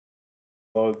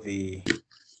all the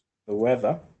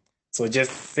weather. So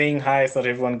just saying hi so that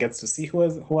everyone gets to see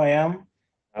who I am.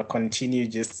 I'll continue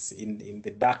just in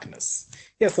the darkness.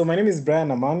 Yeah, so my name is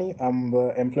Brian Amani. I'm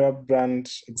the employer brand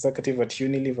executive at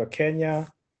Unilever Kenya.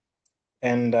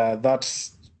 And that,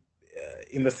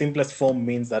 in the simplest form,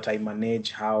 means that I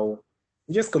manage how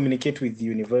we just communicate with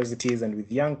universities and with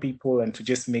young people and to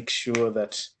just make sure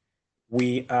that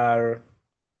we are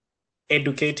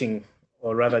educating,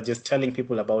 or rather just telling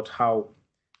people about how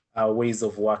ways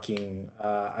of working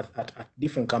at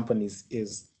different companies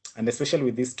is. And especially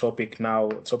with this topic now,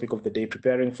 topic of the day,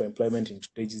 preparing for employment in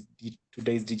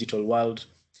today's digital world,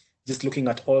 just looking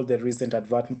at all the recent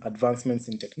advancements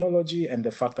in technology and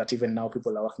the fact that even now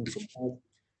people are working from home,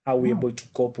 how we're able to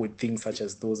cope with things such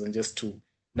as those and just to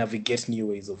navigate new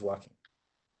ways of working.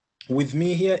 With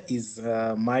me here is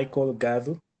Michael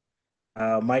Gathu.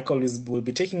 Michael will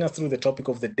be taking us through the topic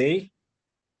of the day.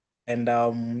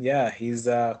 And yeah, he's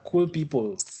cool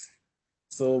peoples.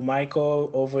 So,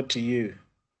 Michael, over to you.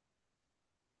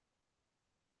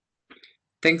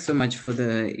 Thanks so much for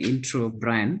the intro,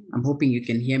 Brian. I'm hoping you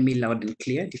can hear me loud and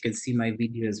clear. You can see my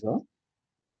video as well.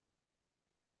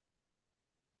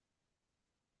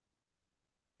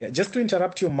 Yeah, just to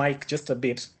interrupt your mic just a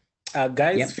bit,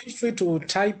 guys, Yep. feel free to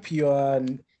type your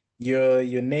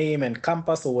name and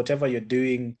campus or whatever you're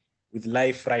doing with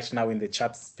live right now in the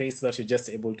chat space so that you're just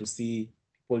able to see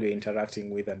people you're interacting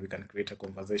with and we can create a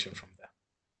conversation from there.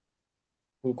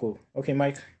 Cool, cool. Okay,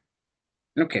 Mike.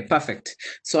 Okay, perfect.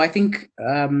 So I think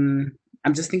I'm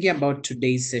just thinking about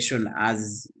today's session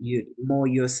as more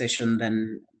your session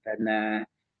than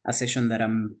a session that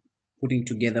I'm putting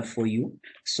together for you.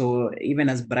 So even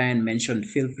as Brian mentioned,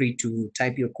 feel free to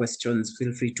type your questions.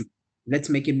 Feel free to let's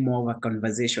make it more of a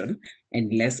conversation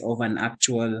and less of an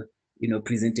actual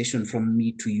presentation from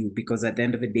me to you, because at the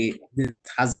end of the day, this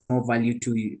has more value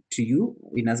to you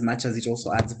in as much as it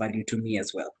also adds value to me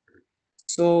as well.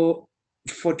 So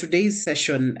for today's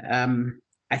session,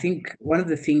 I think one of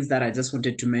the things that I just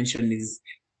wanted to mention is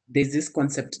there's this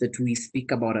concept that we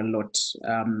speak about a lot,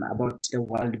 about the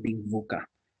world being VUCA.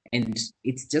 And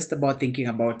it's just about thinking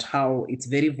about how it's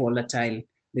very volatile.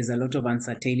 There's a lot of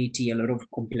uncertainty, a lot of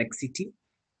complexity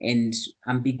and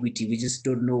ambiguity. We just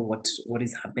don't know what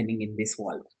is happening in this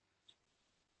world.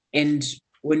 And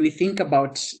when we think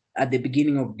about at the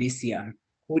beginning of this year,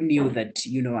 who knew that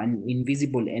an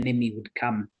invisible enemy would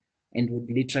come and would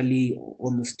literally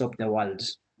almost stop the world?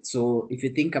 So if you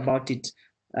think about it,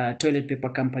 toilet paper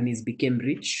companies became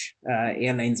rich,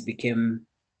 airlines became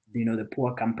the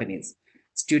poor companies.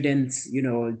 Students,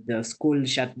 the school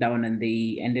shut down and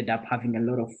they ended up having a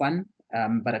lot of fun.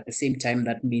 But at the same time,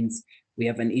 that means we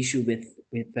have an issue with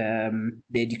the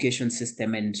education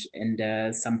system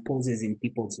and some pauses in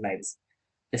people's lives.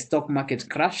 The stock market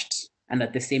crashed, and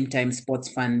at the same time, sports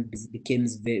fans became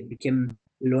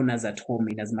loners at home.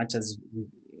 In as much as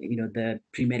the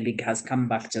Premier League has come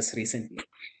back just recently.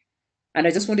 And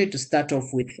I just wanted to start off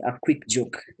with a quick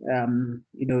joke.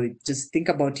 Just think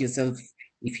about yourself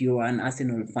if you are an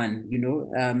Arsenal fan.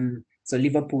 So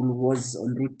Liverpool was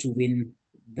en route to win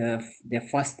their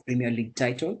first Premier League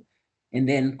title, and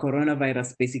then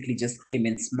coronavirus basically just came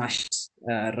and smashed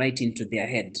right into their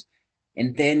head.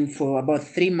 And then for about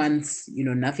 3 months,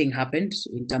 nothing happened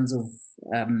in terms of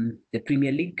the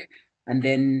Premier League. And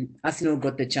then Arsenal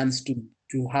got the chance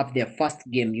to have their first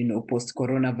game, post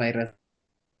coronavirus.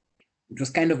 It was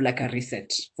kind of like a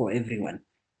reset for everyone.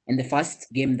 And the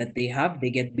first game that they have, they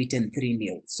get beaten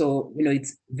 3-0. So,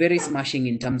 it's very smashing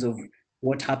in terms of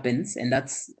what happens. And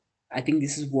I think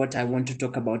this is what I want to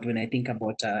talk about when I think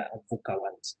about a VUCA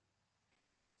world.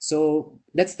 So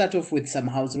let's start off with some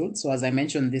house rules. So as I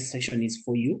mentioned, this session is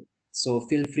for you. So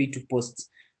feel free to post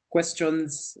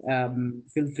questions,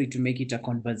 feel free to make it a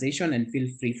conversation, and feel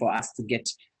free for us to get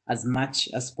as much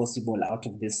as possible out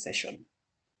of this session.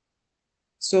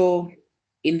 So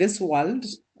in this world,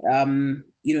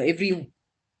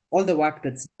 all the work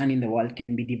that's done in the world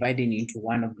can be divided into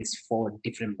one of these 4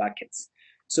 different buckets.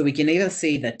 So we can either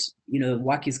say that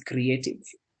work is creative.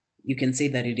 You can say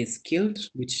that it is skilled,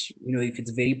 which if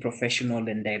it's very professional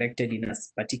and directed in a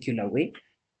particular way.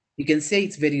 You can say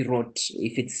it's very rote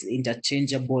if it's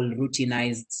interchangeable,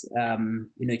 routinized.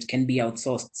 It can be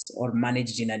outsourced or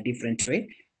managed in a different way.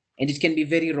 And it can be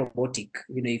very robotic,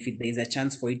 if there's a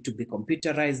chance for it to be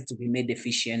computerized, to be made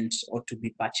efficient, or to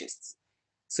be purchased.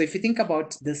 So if you think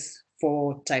about these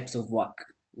 4 types of work,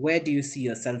 where do you see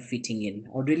yourself fitting in?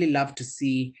 I would really love to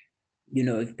see,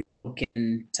 if people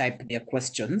can type their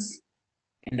questions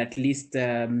and at least,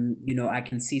 I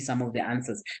can see some of the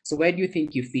answers. So where do you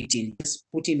think you fit in? Just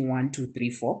put in 1, 2, 3,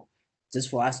 4. just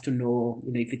for us to know,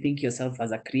 if you think yourself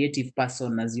as a creative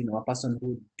person, as a person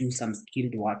who do some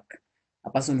skilled work, a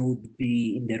person who would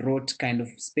be in the rote kind of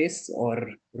space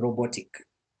or robotic.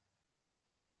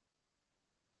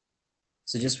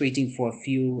 So just waiting for a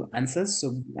few answers.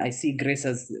 So I see Grace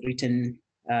has written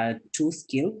 2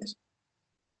 skilled.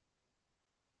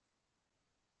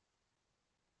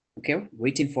 Okay,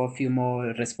 waiting for a few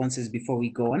more responses before we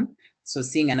go on. So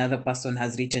seeing another person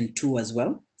has written 2 as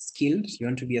well, skilled. You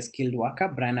want to be a skilled worker.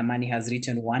 Brian Amani has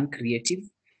written 1, creative.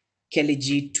 Kelly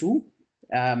G, 2.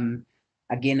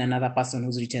 Again, another person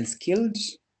who's written skilled.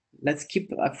 Let's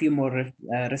keep a few more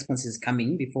responses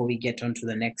coming before we get on to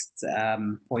the next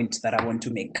point that I want to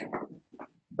make.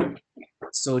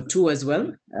 So 2 as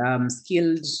well,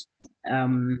 skilled,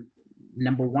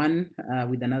 number 1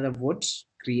 with another vote,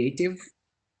 creative.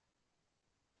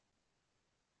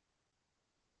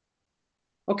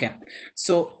 Okay,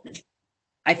 so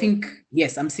I think,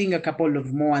 yes, I'm seeing a couple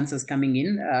of more answers coming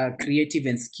in, creative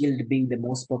and skilled being the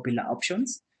most popular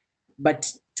options.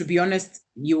 But to be honest,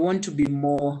 you want to be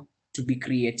more to be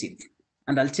creative.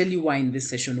 And I'll tell you why in this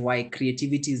session, why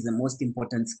creativity is the most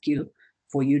important skill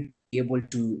for you to be able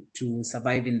to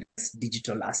survive in this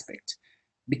digital aspect.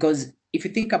 Because if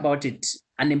you think about it,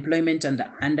 unemployment and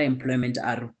underemployment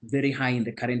are very high in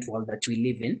the current world that we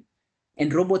live in.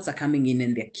 And robots are coming in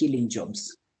and they're killing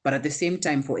jobs. But at the same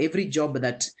time, for every job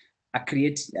that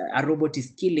a robot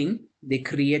is killing, they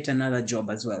create another job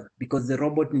as well, because the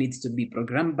robot needs to be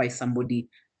programmed by somebody.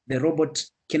 The robot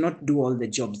cannot do all the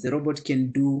jobs. The robot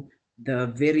can do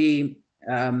the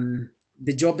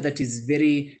job that is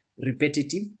very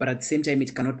repetitive, but at the same time,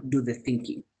 it cannot do the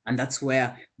thinking. And that's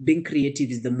where being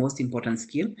creative is the most important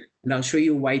skill. And I'll show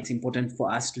you why it's important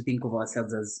for us to think of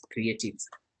ourselves as creatives.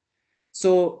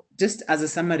 So just as a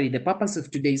summary, the purpose of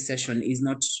today's session is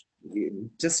not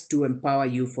just to empower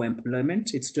you for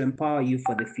employment, it's to empower you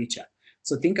for the future.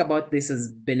 So think about this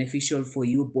as beneficial for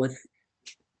you both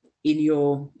in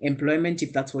your employment,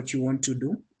 if that's what you want to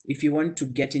do. If you want to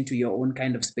get into your own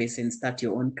kind of space and start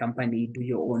your own company, do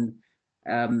your own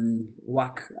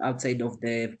work outside of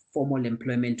the formal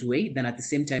employment way, then at the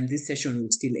same time, this session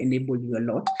will still enable you a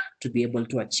lot to be able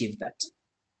to achieve that.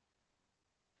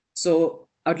 So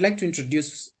I would like to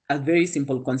introduce a very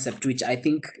simple concept, which I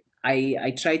think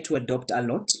I try to adopt a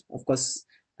lot, of course,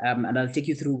 and I'll take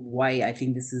you through why I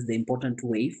think this is the important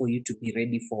way for you to be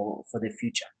ready for the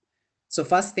future. So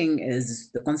first thing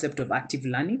is the concept of active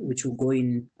learning, which will go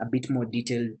in a bit more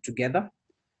detail together.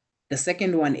 The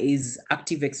second one is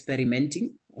active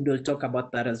experimenting, and we'll talk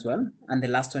about that as well. And the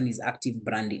last one is active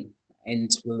branding, and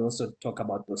we'll also talk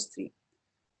about those 3.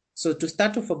 So to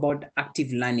start off about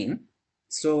active learning,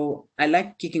 so I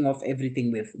like kicking off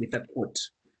everything with a quote.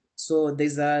 So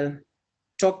there's a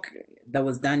talk that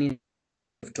was done in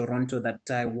Toronto that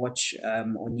I watched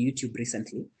on YouTube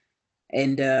recently.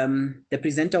 And the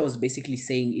presenter was basically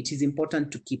saying it is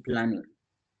important to keep learning.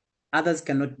 Others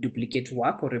cannot duplicate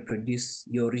work or reproduce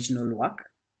your original work.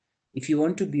 If you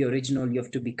want to be original, you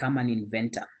have to become an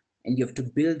inventor, and you have to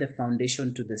build the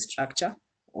foundation to the structure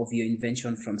of your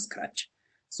invention from scratch.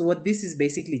 So what this is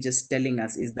basically just telling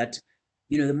us is that,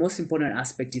 the most important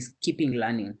aspect is keeping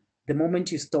learning. The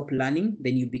moment you stop learning,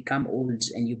 then you become old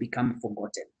and you become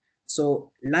forgotten.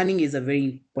 So learning is a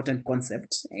very important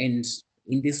concept. And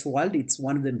in this world, it's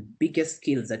one of the biggest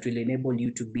skills that will enable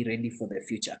you to be ready for the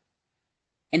future.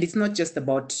 And it's not just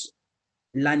about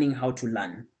learning how to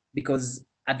learn, because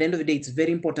at the end of the day, it's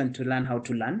very important to learn how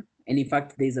to learn. And in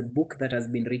fact, there's a book that has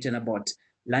been written about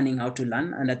learning how to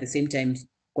learn. And at the same time,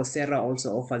 Coursera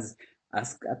also offers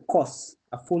us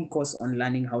a full course on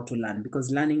learning how to learn,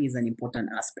 because learning is an important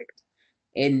aspect.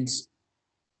 And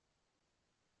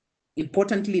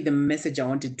importantly, the message I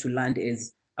wanted to land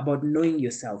is about knowing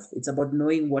yourself. It's about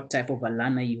knowing what type of a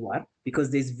learner you are, because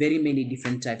there's very many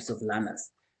different types of learners.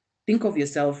 Think of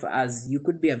yourself as you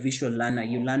could be a visual learner.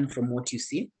 You learn from what you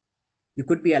see. You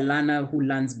could be a learner who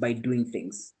learns by doing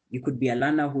things. You could be a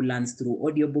learner who learns through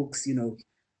audiobooks,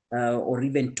 or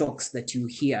even talks that you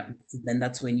hear. Then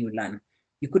that's when you learn.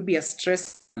 You could be a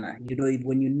stress learner.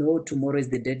 When you know tomorrow is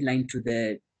the deadline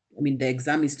the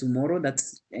exam is tomorrow.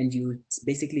 And you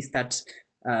basically start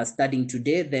studying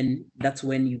today. Then that's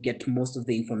when you get most of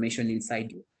the information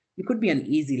inside you. You could be an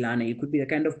easy learner. You could be the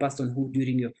kind of person who,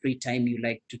 during your free time, you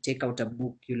like to take out a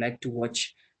book. You like to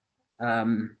watch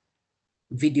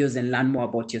videos and learn more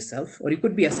about yourself. Or you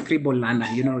could be a scribble learner,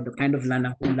 the kind of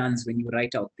learner who learns when you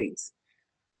write out things.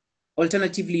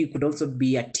 Alternatively, you could also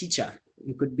be a teacher.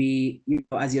 You could be,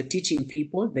 as you're teaching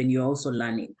people, then you're also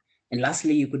learning. And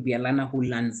lastly, you could be a learner who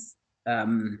learns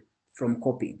from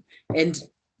copying. And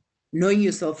knowing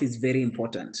yourself is very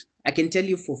important. I can tell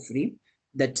you for free,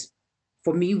 that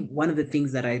for me, one of the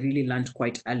things that I really learned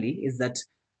quite early is that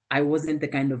I wasn't the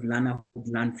kind of learner who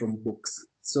would learn from books.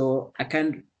 So I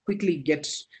can quickly get,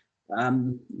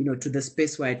 to the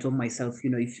space where I told myself,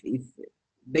 if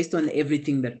based on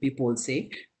everything that people say,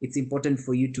 it's important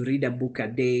for you to read a book a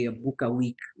day, a book a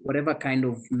week, whatever kind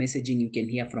of messaging you can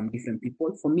hear from different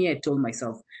people. For me, I told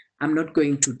myself, I'm not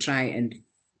going to try and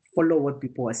follow what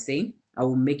people are saying. I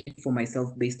will make it for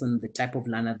myself based on the type of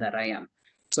learner that I am.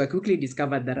 So I quickly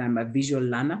discovered that I'm a visual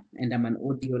learner and I'm an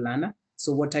audio learner.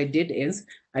 So what I did is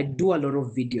I do a lot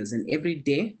of videos, and every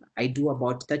day I do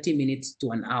about 30 minutes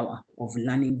to an hour of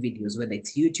learning videos, whether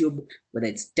it's YouTube, whether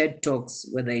it's TED Talks,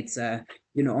 whether it's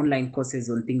online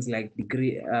courses on things like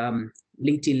degree,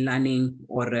 LinkedIn Learning,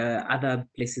 or other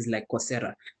places like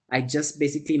Coursera. I just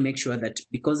basically make sure that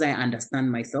because I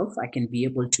understand myself, I can be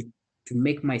able to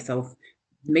make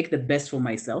the best for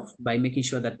myself by making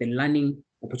sure that the learning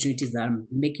opportunities that I'm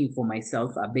making for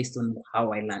myself are based on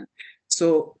how I learn.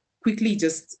 So quickly,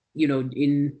 just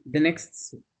in the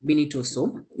next minute or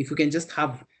so, if we can just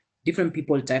have different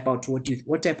people type out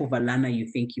what type of a learner you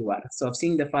think you are. So I've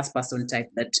seen the first person type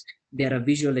that they're a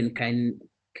visual and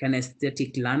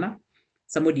kinesthetic learner.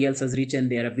 Somebody else has written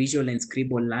they're a visual and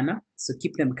scribble learner. So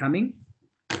keep them coming.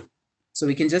 So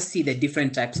we can just see the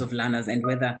different types of learners and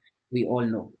whether we all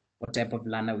know what type of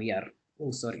learner we are.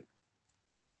 Oh, sorry.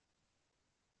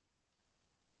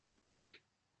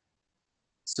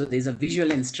 So there's a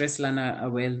visual and stress learner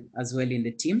as well in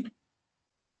the team.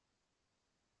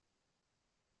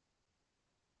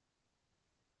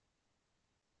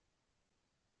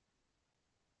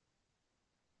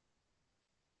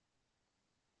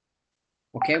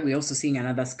 Okay, we're also seeing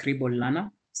another scribble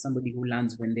learner, somebody who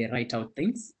learns when they write out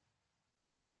things.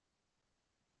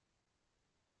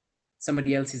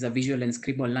 Somebody else is a visual and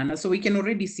scribble learner. So we can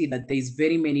already see that there's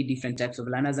very many different types of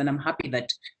learners, and I'm happy that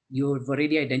you've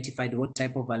already identified what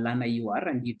type of a learner you are,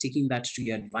 and you're taking that to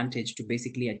your advantage to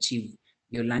basically achieve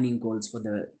your learning goals for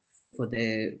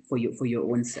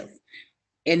your own self.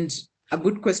 And a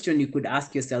good question you could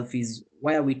ask yourself is,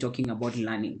 why are we talking about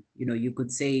learning? You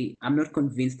could say, I'm not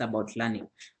convinced about learning.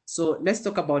 So let's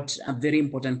talk about a very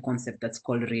important concept that's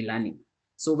called relearning.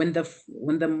 So when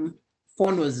the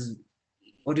phone was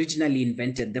originally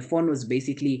invented, the phone was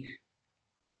basically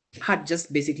had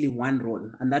just basically one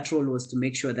role, and that role was to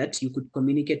make sure that you could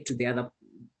communicate to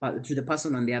the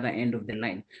person on the other end of the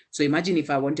line. So imagine if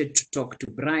I wanted to talk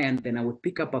to Brian, then I would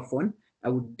pick up a phone, I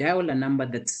would dial a number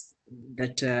that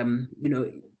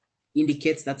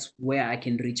indicates that's where I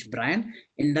can reach Brian,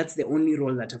 and that's the only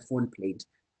role that a phone played.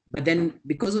 But then,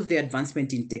 because of the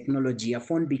advancement in technology, a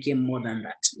phone became more than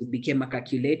that. It became a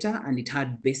calculator, and it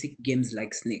had basic games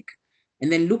like Snake.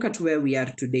 And then look at where we are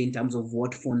today in terms of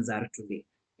what phones are today.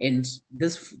 And the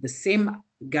same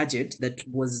gadget that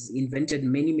was invented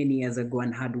many, many years ago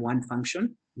and had one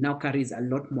function now carries a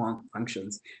lot more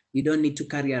functions. You don't need to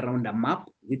carry around a map.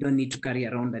 You don't need to carry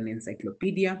around an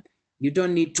encyclopedia. You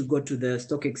don't need to go to the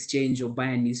stock exchange or buy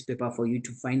a newspaper for you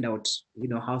to find out,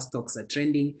 how stocks are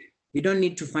trending. You don't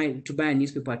need to buy a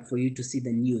newspaper for you to see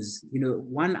the news.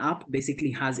 One app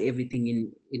basically has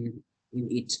everything in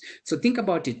it. So think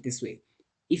about it this way: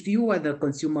 if you were the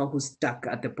consumer who's stuck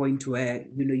at the point where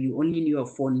you only knew a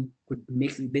phone could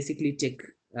basically take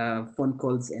phone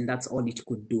calls and that's all it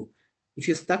could do, if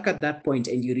you're stuck at that point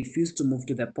and you refuse to move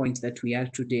to the point that we are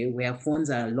today, where phones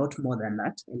are a lot more than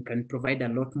that and can provide a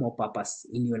lot more purpose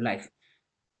in your life,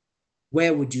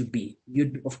 where would you be?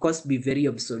 You'd of course be very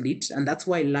obsolete, and that's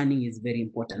why learning is very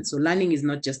important. So learning is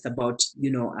not just about,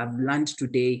 I've learned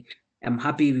today, I'm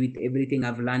happy with everything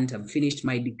I've learned, I've finished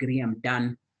my degree, I'm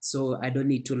done, so I don't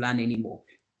need to learn anymore.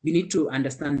 You need to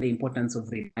understand the importance of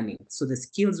relearning. So the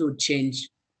skills will change.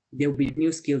 There'll be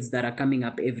new skills that are coming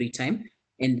up every time,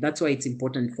 and that's why it's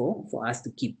important for us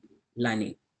to keep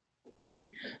learning.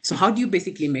 So how do you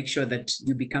basically make sure that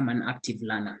you become an active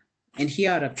learner? And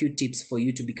here are a few tips for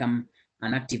you to become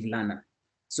an active learner.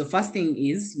 So first thing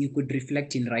is, you could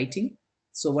reflect in writing.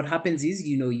 So what happens is,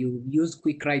 you use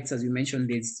quick writes, as you mentioned.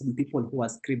 There's some people who are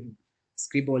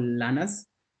scribble learners.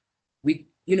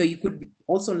 You could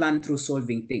also learn through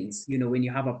solving things. When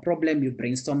you have a problem, you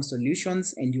brainstorm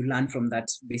solutions and you learn from that,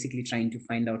 basically trying to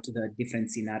find out the different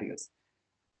scenarios.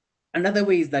 Another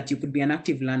way is that you could be an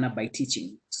active learner by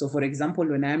teaching. So for example,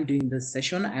 when I am doing this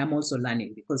session, I am also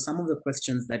learning, because some of the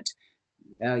questions that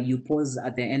you pose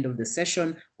at the end of the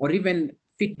session, or even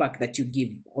feedback that you give,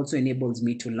 also enables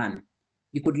me to learn.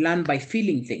 You could learn by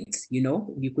feeling things.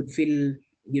 You could feel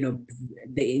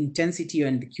the intensity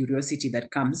and the curiosity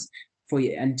that comes for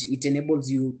you, and it enables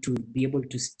you to be able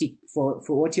to stick for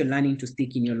what you're learning to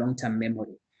stick in your long-term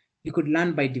memory. You could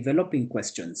learn by developing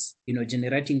questions,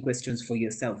 generating questions for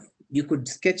yourself. You could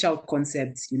sketch out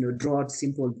concepts, draw out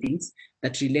simple things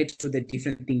that relate to the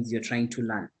different things you're trying to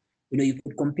learn. You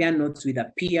could compare notes with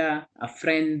a peer, a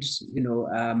friend,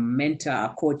 a mentor,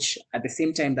 a coach. At the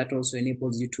same time, that also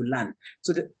enables you to learn.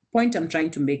 So the point I'm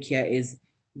trying to make here is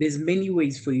there's many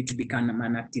ways for you to become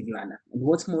an active learner. And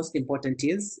what's most important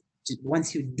is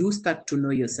once you do start to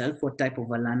know yourself, what type of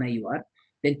a learner you are,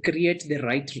 then create the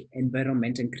right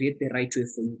environment and create the right way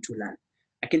for you to learn.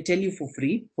 I can tell you for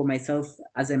free, for myself,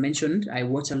 as I mentioned, I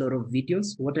watch a lot of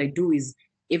videos. What I do is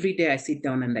every day I sit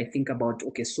down and I think about,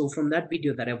 okay, so from that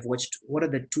video that I've watched, what are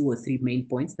the 2 or 3 main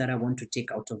points that I want to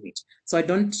take out of it? So I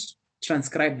don't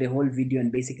transcribe the whole video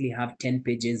and basically have 10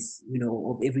 pages,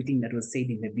 of everything that was said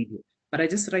in the video. But I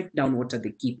just write down what are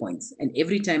the key points. And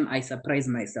every time I surprise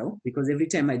myself, because every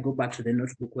time I go back to the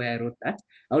notebook where I wrote that,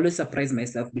 I always surprise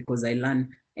myself because I learn,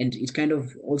 and it kind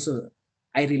of also,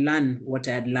 I relearn what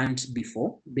I had learned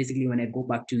before. Basically, when I go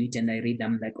back to it and I read,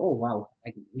 I'm like, oh, wow,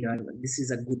 this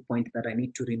is a good point that I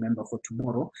need to remember for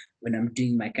tomorrow when I'm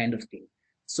doing my kind of thing.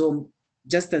 So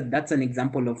just that's an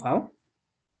example of how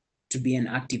to be an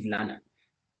active learner.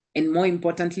 And more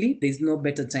importantly, there's no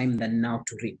better time than now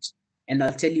to read. And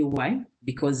I'll tell you why,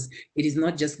 because it is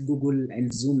not just Google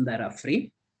and Zoom that are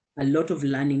free. A lot of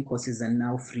learning courses are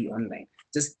now free online,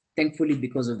 just thankfully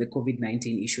because of the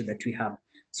COVID-19 issue that we have.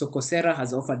 So Coursera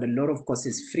has offered a lot of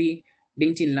courses free.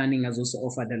 LinkedIn Learning has also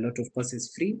offered a lot of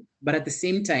courses free. But at the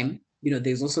same time,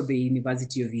 there's also the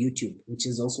University of YouTube, which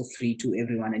is also free to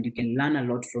everyone, and you can learn a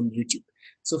lot from YouTube.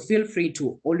 So feel free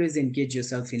to always engage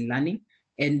yourself in learning.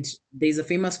 And there's a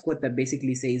famous quote that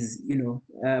basically says, you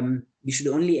should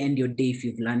only end your day if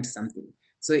you've learned something.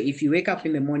 So if you wake up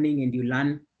in the morning and you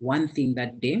learn one thing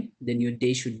that day, then your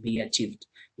day should be achieved.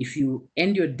 If you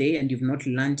end your day and you've not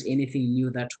learned anything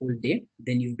new that whole day,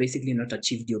 then you've basically not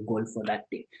achieved your goal for that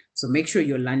day. So make sure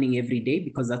you're learning every day,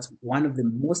 because that's one of the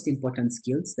most important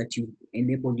skills that you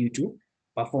enable you to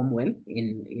perform well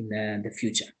in the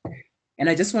future. And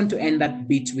I just want to end that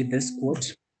bit with this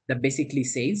quote that basically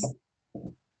says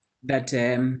that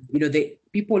the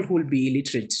people who will be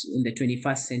illiterate in the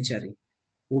 21st century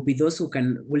will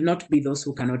not be those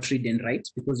who cannot read and write,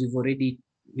 because we've already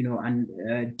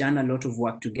done a lot of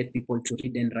work to get people to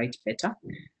read and write better.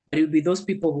 But it will be those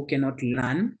people who cannot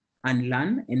learn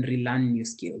and relearn new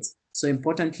skills. So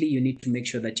importantly, you need to make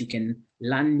sure that you can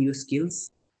learn new skills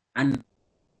and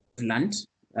learned,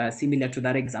 similar to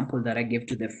that example that I gave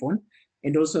to the phone,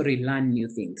 and also relearn new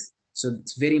things. So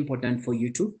it's very important for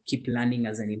you to keep learning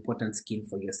as an important skill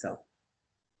for yourself.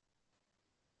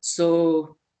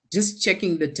 So just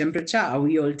checking the temperature, are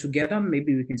we all together?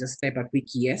 Maybe we can just type a quick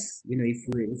yes,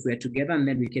 if we're together, and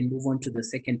then we can move on to the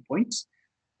second point.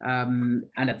 And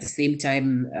at the same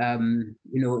time,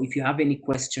 if you have any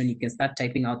question, you can start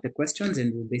typing out the questions,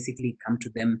 and we'll basically come to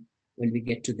them when we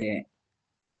get to the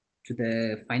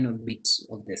final bit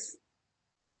of this.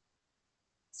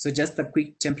 So just a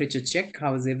quick temperature check.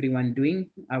 How is everyone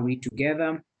doing? Are we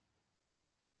together?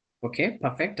 Okay,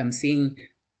 perfect. I'm seeing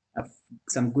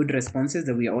some good responses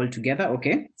that we are all together.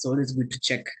 Okay, so it's good to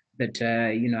check that,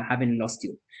 I haven't lost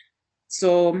you.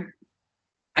 So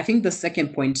I think the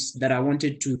second point that I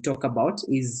wanted to talk about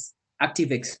is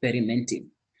active experimenting.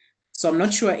 So I'm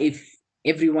not sure if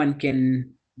everyone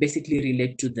can basically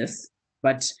relate to this,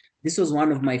 but this was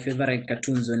one of my favorite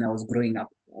cartoons when I was growing up.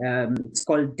 It's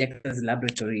called Dexter's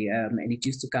Laboratory, and it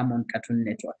used to come on Cartoon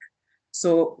Network.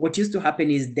 So what used to happen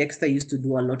is Dexter used to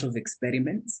do a lot of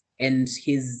experiments, and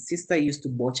his sister used to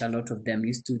botch a lot of them,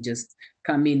 used to just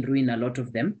come in, ruin a lot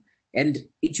of them. And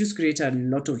it used to create a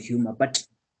lot of humor. But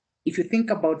if you think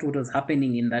about what was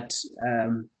happening in that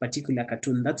particular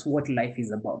cartoon, that's what life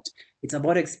is about. It's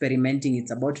about experimenting.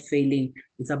 It's about failing.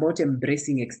 It's about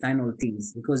embracing external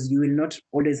things, because you will not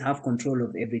always have control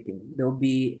of everything. There'll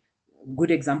be a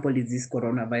good example is this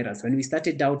coronavirus. When we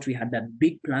started out, we had a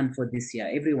big plan for this year.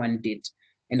 Everyone did.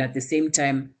 And at the same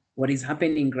time, what is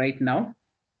happening right now,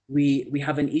 we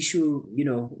have an issue,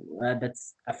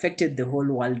 that's affected the whole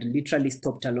world, literally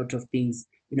stopped a lot of things.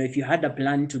 If you had a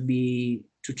plan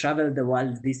to travel the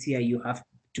world this year, you have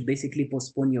to basically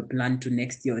postpone your plan to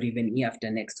next year or even year after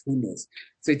next, who knows.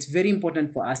 So it's very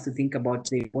important for us to think about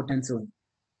the importance of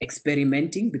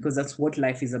experimenting, because that's what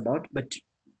life is about. But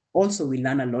also we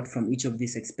learn a lot from each of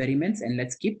these experiments, and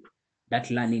let's keep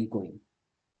that learning going.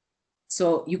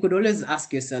 So you could always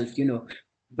ask yourself,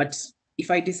 but if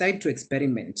I decide to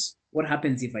experiment, what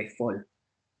happens if I fall?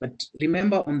 But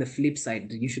remember, on the flip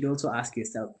side, you should also ask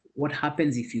yourself, what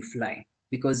happens if you fly?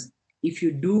 Because if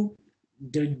you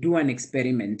do an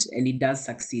experiment and it does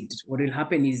succeed, what will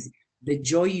happen is the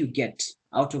joy you get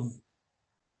out of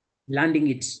landing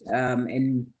it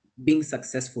and being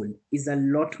successful is a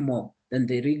lot more than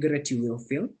the regret you will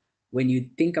feel when you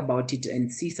think about it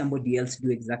and see somebody else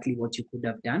do exactly what you could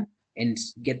have done and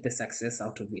get the success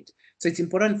out of it. So it's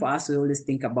important for us to always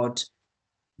think about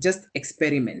just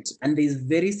experiment. And there's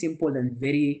very simple and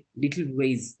very little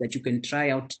ways that you can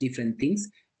try out different things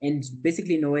and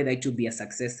basically know whether it will be a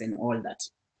success and all that.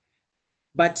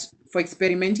 But for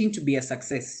experimenting to be a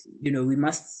success, we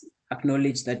must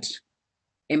acknowledge that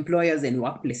employers and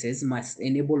workplaces must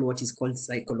enable what is called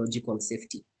psychological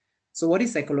safety. So what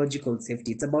is psychological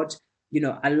safety? It's about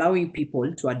allowing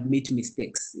people to admit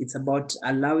mistakes. It's about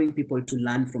allowing people to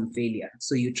learn from failure.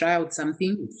 So you try out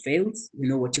something, it fails.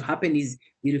 What you happen is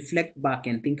you reflect back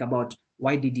and think about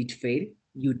why did it fail.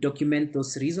 You document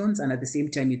those reasons, and at the same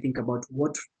time you think about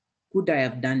what could I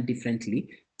have done differently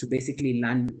to basically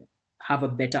have a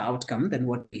better outcome than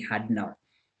what we had now.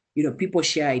 People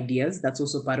share ideas. That's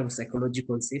also part of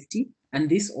psychological safety. And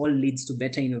this all leads to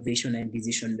better innovation and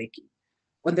decision making.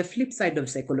 On the flip side of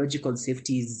psychological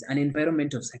safety is an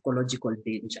environment of psychological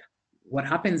danger. What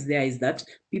happens there is that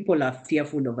people are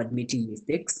fearful of admitting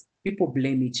mistakes. People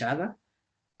blame each other,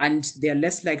 and they're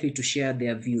less likely to share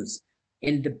their views.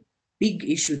 And the big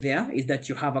issue there is that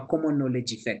you have a common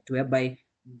knowledge effect, whereby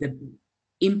the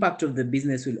impact of the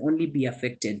business will only be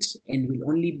affected and will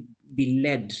only be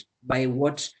led by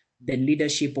what the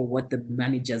leadership or what the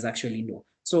managers actually know.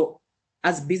 So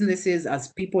as businesses,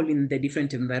 as people in the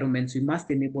different environments, we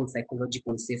must enable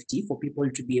psychological safety for people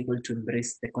to be able to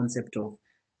embrace the concept of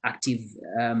active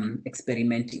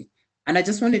experimenting. And I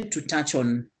just wanted to touch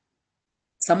on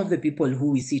some of the people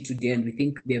who we see today and we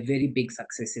think they're very big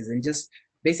successes, and just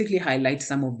basically highlight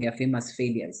some of their famous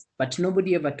failures. But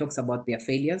nobody ever talks about their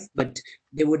failures, but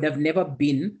they would have never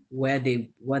been where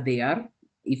they are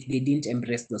if they didn't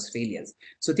embrace those failures.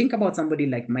 So think about somebody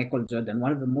like Michael Jordan,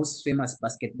 one of the most famous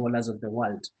basketballers of the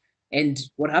world. And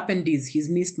what happened is he's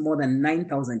missed more than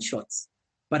 9,000 shots.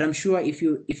 But I'm sure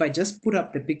if I just put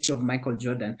up the picture of Michael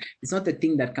Jordan, it's not the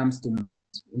thing that comes to mind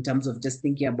in terms of just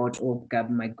thinking about, oh God,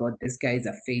 my God, this guy is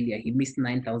a failure. He missed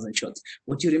 9,000 shots.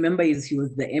 What you remember is he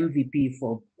was the MVP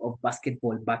of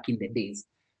basketball back in the days.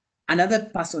 Another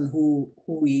person who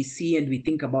we see and we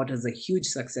think about as a huge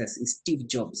success is Steve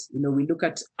Jobs. We look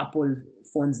at Apple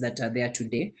phones that are there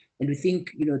today and we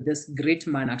think, this great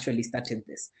man actually started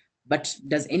this. But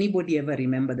does anybody ever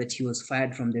remember that he was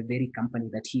fired from the very company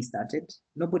that he started?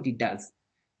 Nobody does.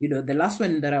 The last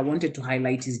one that I wanted to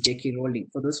highlight is J.K. Rowling.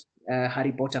 For those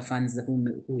Harry Potter fans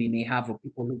who we may have, or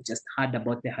people who just heard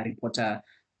about the Harry Potter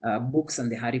books and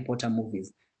the Harry Potter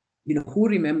movies, who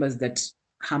remembers that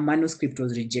her manuscript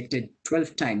was rejected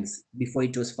 12 times before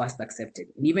it was first accepted.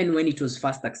 And even when it was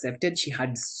first accepted, she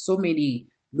had so many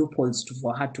loopholes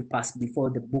for her to pass before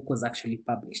the book was actually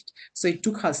published. So it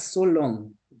took her so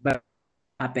long, but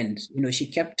happened.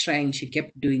 She kept trying, she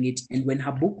kept doing it. And when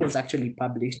her book was actually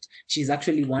published, she's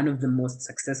actually one of the most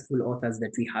successful authors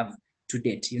that we have to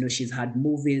date. She's had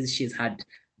movies, she's had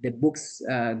the books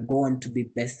go on to be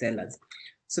bestsellers.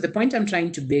 So the point I'm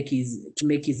trying to make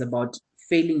is about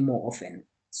failing more often.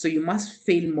 So you must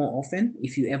fail more often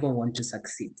if you ever want to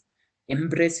succeed.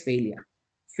 Embrace failure.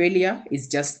 Failure is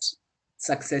just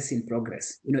success in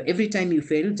progress. Every time you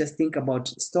fail, just think about,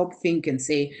 stop, think, and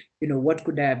say, what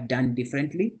could I have done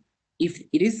differently? If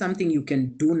it is something you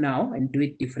can do now and do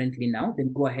it differently now,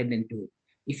 then go ahead and do it.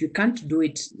 If you can't do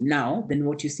it now, then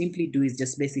what you simply do is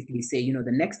just basically say, the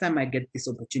next time I get this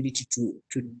opportunity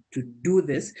to do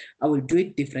this, I will do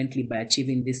it differently by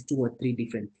achieving these 2 or 3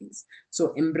 different things.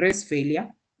 So embrace failure,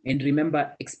 and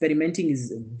remember, experimenting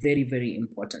is very, very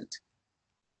important.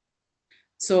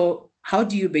 So how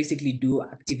do you basically do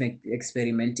active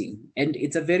experimenting? And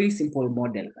it's a very simple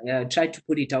model. I tried to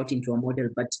put it out into a model,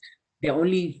 but there are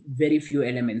only very few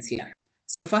elements here.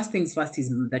 So first things first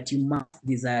is that you must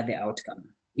desire the outcome.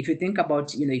 If you think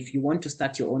about, if you want to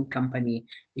start your own company,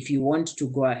 if you want to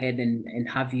go ahead and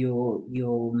have your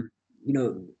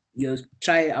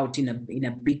try out in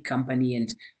a big company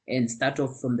and start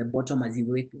off from the bottom as you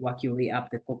work your way up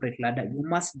the corporate ladder, you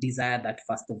must desire that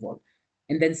first of all.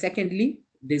 And then secondly,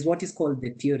 there's what is called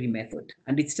the theory method.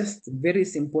 And it's just very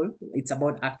simple. It's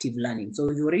about active learning. So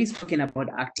we've already spoken about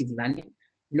active learning.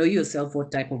 Know yourself,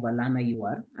 what type of a learner you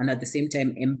are, and at the same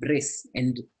time, embrace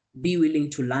and be willing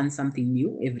to learn something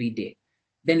new every day.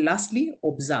 Then lastly,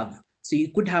 observe. So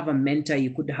you could have a mentor,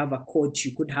 you could have a coach,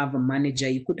 you could have a manager,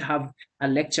 you could have a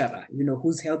lecturer,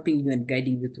 who's helping you and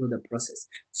guiding you through the process.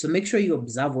 So make sure you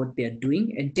observe what they're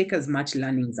doing and take as much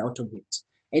learnings out of it.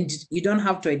 And you don't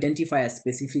have to identify a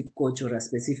specific coach or a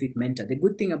specific mentor. The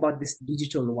good thing about this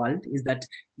digital world is that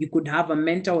you could have a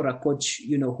mentor or a coach,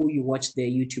 who you watch their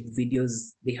YouTube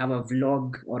videos. They have a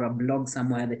vlog or a blog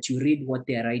somewhere that you read what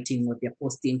they're writing, what they're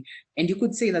posting. And you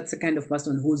could say that's the kind of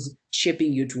person who's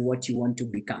shaping you to what you want to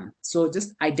become. So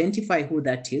just identify who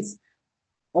that is,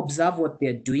 observe what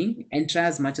they're doing, and try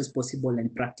as much as possible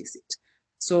and practice it.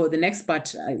 So the next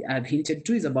part I've hinted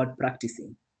to is about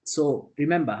practicing. So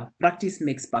remember, practice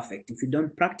makes perfect. If you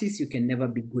don't practice, you can never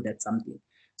be good at something.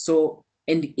 So,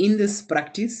 and in this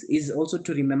practice is also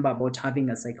to remember about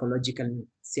having a psychological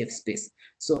safe space.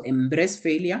 So embrace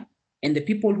failure, and the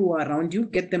people who are around you,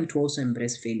 get them to also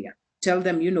embrace failure. Tell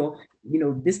them,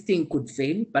 this thing could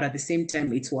fail, but at the same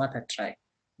time, it's worth a try,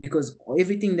 because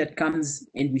everything that comes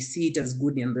and we see it as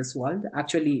good in this world,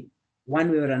 actually,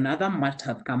 one way or another, might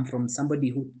have come from somebody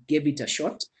who gave it a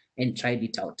shot and tried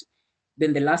it out.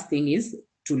 Then the last thing is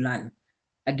to learn.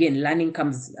 Again, learning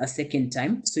comes a second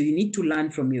time. So you need to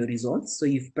learn from your results. So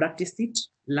you've practiced it,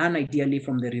 learn ideally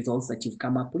from the results that you've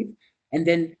come up with, and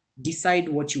then decide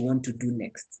what you want to do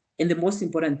next. And the most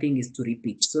important thing is to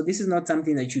repeat. So this is not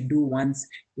something that you do once,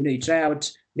 you try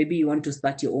out, maybe you want to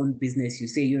start your own business. You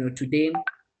say, today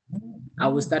I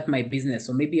will start my business.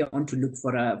 So maybe I want to look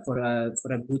for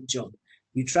a good job.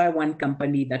 You try one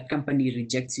company, that company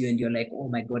rejects you, and you're like, oh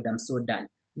my God, I'm so done.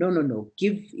 No.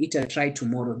 Give it a try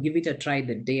tomorrow. Give it a try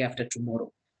the day after tomorrow.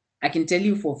 I can tell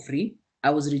you for free, I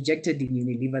was rejected in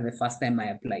Unilever the first time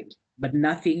I applied, but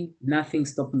nothing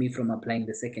stopped me from applying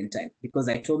the second time, because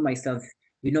I told myself,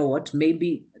 you know what,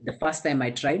 maybe the first time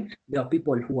I tried, there are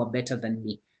people who are better than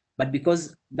me. But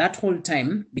because that whole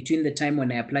time, between the time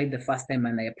when I applied the first time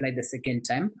and I applied the second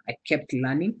time, I kept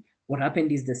learning. What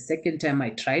happened is the second time I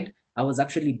tried, I was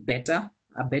actually better,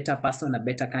 a better person, a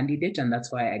better candidate. And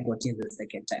that's why I got in the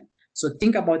second time. So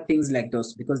think about things like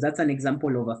those, because that's an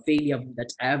example of a failure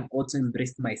that I have also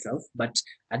embraced myself. But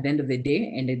at the end of the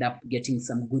day, ended up getting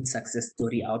some good success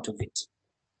story out of it.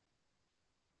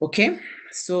 Okay,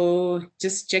 so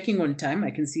just checking on time,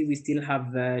 I can see we still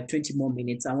have 20 more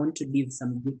minutes. I want to leave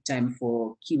some good time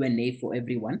for Q&A for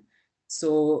everyone.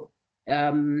 So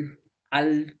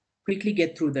I'll quickly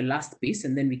get through the last piece,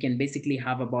 and then we can basically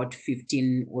have about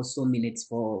 15 or so minutes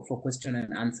for question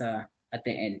and answer at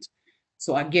the end.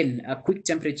 So again, a quick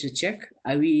temperature check.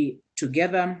 Are we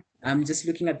together? I'm just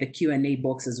looking at the Q&A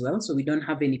box as well. So we don't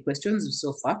have any questions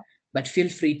so far, but feel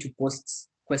free to post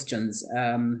questions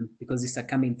because these are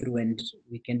coming through and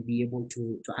we can be able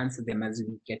to answer them as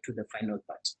we get to the final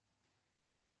part.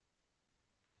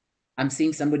 I'm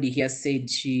seeing somebody here said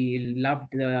she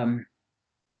loved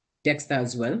Dexter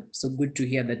as well. So good to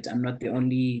hear that I'm not the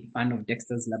only fan of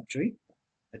Dexter's Laboratory,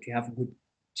 that you have good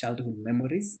childhood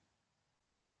memories.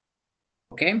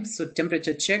 Okay, so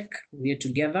temperature check, we are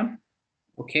together.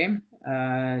 Okay,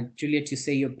 Juliet, you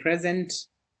say you're present.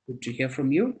 Good to hear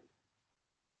from you.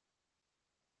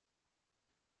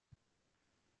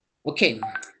 Okay,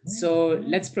 so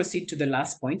let's proceed to the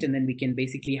last point, and then we can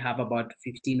basically have about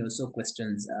 15 or so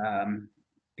questions,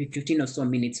 15 or so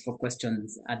minutes for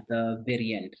questions at the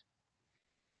very end.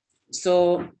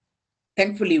 So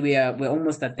thankfully we're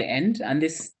almost at the end, and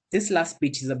this last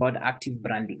speech is about active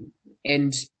branding.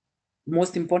 And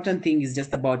most important thing is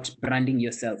just about branding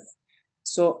yourself.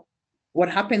 So what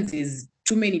happens is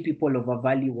too many people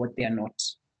overvalue what they are not,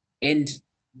 and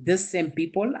these same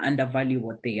people undervalue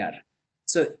what they are.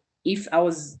 So if I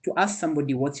was to ask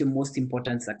somebody, what's your most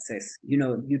important success?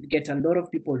 You'd get a lot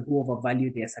of people who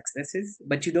overvalue their successes,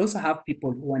 but you'd also have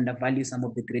people who undervalue some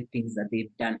of the great things that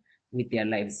they've done with their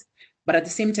lives. But at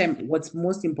the same time, what's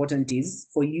most important is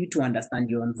for you to understand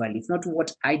your own value. It's not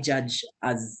what I judge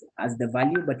as the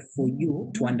value, but for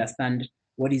you to understand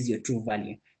what is your true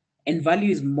value. And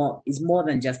value is more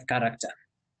than just character.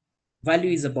 Value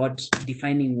is about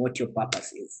defining what your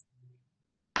purpose is.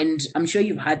 And I'm sure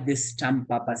you've had this term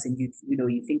purpose, and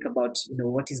you think about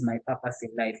what is my purpose in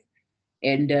life.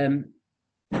 And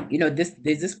there's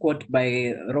this quote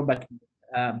by Robert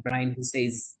Bryan who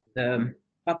says the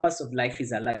purpose of life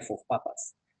is a life of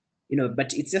purpose.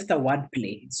 But it's just a word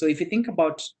play. So if you think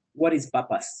about what is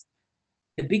purpose,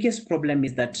 the biggest problem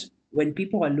is that when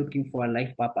people are looking for a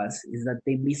life purpose is that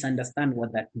they misunderstand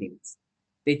what that means.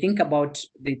 They think about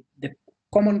the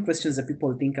common questions that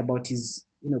people think about is,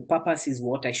 purpose is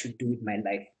what I should do with my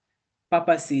life.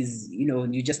 Purpose is,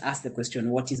 you just ask the question,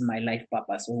 what is my life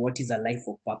purpose, or what is a life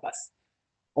of purpose?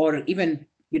 Or even,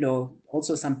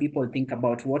 also some people think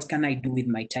about what can I do with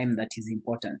my time that is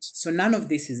important. So none of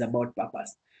this is about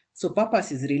purpose. So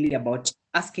purpose is really about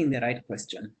asking the right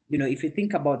question. If you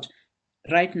think about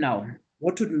right now,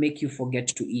 what would make you forget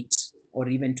to eat or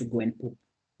even to go and poop?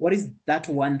 what is that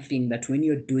one thing that when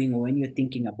you're doing or when you're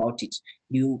thinking about it,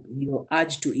 your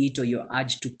urge to eat or your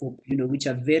urge to poop, which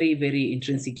are very, very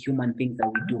intrinsic human things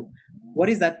that we do. What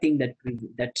is that thing that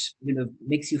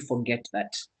makes you forget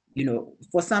that?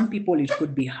 For some people, it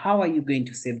could be, how are you going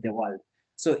to save the world?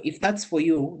 So if that's for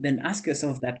you, then ask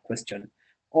yourself that question.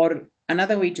 Or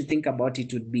another way to think about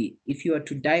it would be, if you are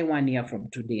to die 1 year from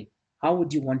today, how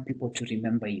would you want people to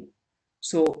remember you?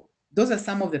 So those are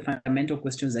some of the fundamental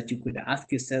questions that you could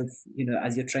ask yourself,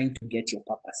 as you're trying to get your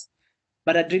purpose.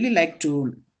 But I'd really like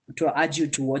to urge you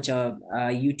to watch a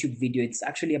YouTube video. It's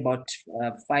actually about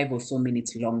 5 or so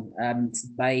minutes long. It's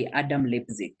by Adam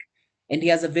Leipzig, and he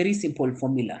has a very simple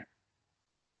formula.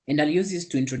 And I'll use this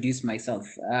to introduce myself.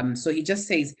 So he just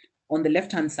says, on the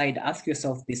left-hand side, ask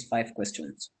yourself these 5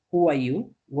 questions. Who are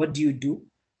you? What do you do?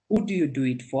 Who do you do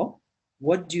it for?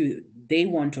 What do they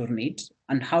want or need?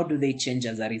 And how do they change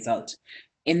as a result?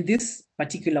 And this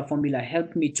particular formula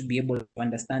helped me to be able to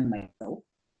understand myself,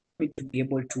 to be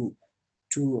able to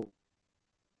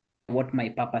what my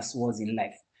purpose was in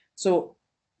life. So,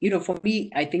 for me,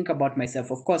 I think about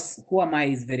myself. Of course, who am I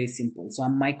is very simple. So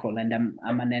I'm Michael, and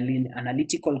I'm an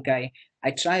analytical guy.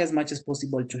 I try as much as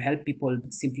possible to help people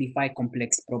simplify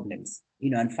complex problems,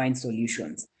 and find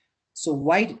solutions. So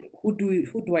who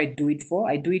do I do it for?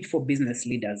 I do it for business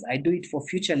leaders. I do it for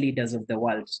future leaders of the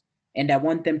world, and I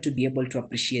want them to be able to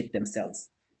appreciate themselves.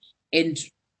 And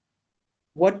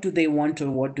what do they want or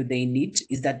what do they need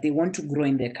is that they want to grow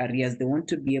in their careers. They want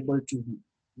to be able to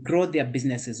grow their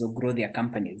businesses or grow their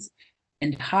companies.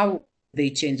 And how they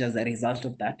change as a result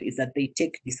of that is that they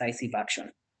take decisive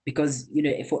action. Because,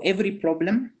 for every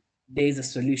problem, there is a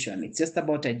solution. It's just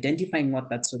about identifying what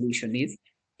that solution is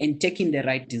and taking the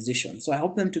right decision. So I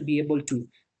help them to be able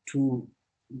to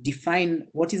define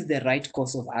what is the right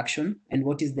course of action and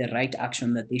what is the right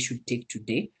action that they should take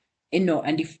today. And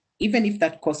even if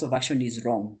that course of action is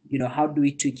wrong, how do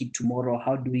we tweak it tomorrow?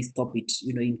 How do we stop it,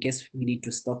 in case we need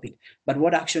to stop it? But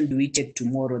what action do we take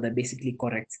tomorrow that basically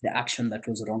corrects the action that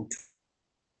was wrong?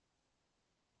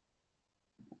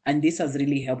 And this has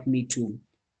really helped me to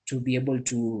be able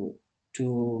to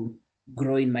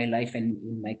grow in my life and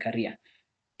in my career.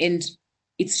 And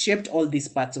it's shaped all these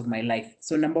parts of my life.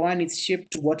 So number one, it's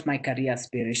shaped what my career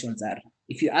aspirations are.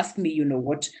 If you ask me,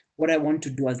 what I want to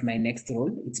do as my next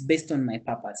role, it's based on my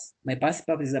purpose. My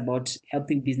purpose is about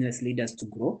helping business leaders to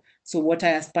grow. So what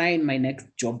I aspire in my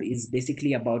next job is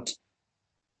basically about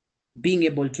being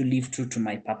able to live true to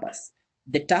my purpose.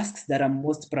 The tasks that I'm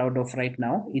most proud of right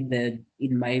now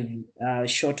in my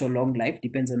short or long life,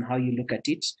 depends on how you look at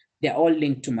it, they're all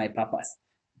linked to my purpose.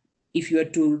 If you were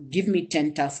to give me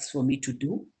 10 tasks for me to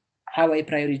do, how I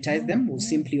prioritize them will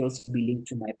simply also be linked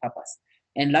to my purpose.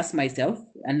 And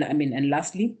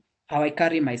lastly, how I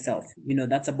carry myself.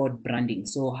 That's about branding.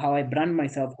 So how I brand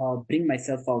myself, how I bring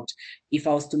myself out. If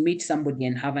I was to meet somebody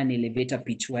and have an elevator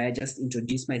pitch where I just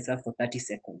introduce myself for 30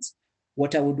 seconds,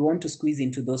 what I would want to squeeze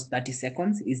into those 30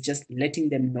 seconds is just letting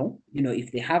them know, if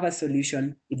they have a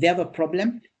solution, if they have a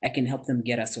problem, I can help them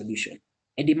get a solution.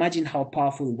 And imagine how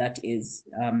powerful that is,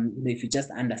 if you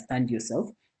just understand yourself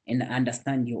and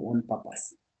understand your own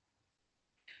purpose.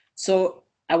 So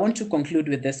I want to conclude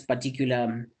with this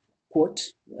particular quote,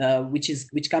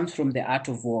 which comes from The Art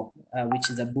of War, which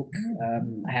is a book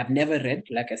I have never read.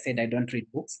 Like I said, I don't read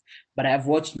books, but I have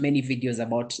watched many videos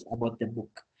about the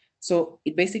book. So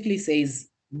it basically says,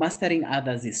 mastering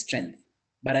others is strength,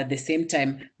 but at the same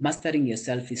time, mastering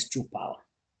yourself is true power.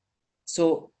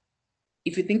 So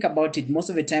if you think about it,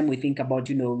 most of the time we think about,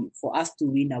 for us to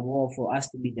win a war, for us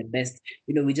to be the best,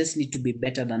 we just need to be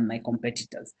better than my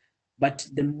competitors. But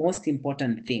the most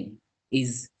important thing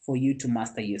is for you to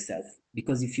master yourself.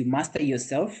 Because if you master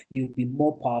yourself, you'll be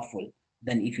more powerful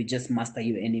than if you just master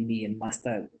your enemy and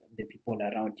master the people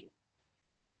around you.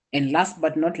 And last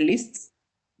but not least,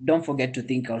 don't forget to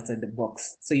think outside the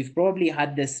box. So you've probably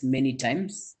heard this many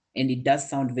times, and it does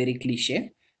sound very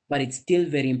cliche, but it's still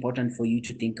very important for you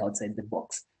to think outside the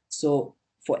box. So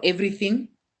for everything,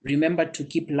 remember to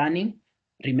keep learning,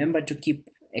 remember to keep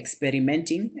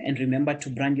experimenting, and remember to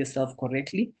brand yourself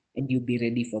correctly, and you'll be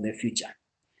ready for the future.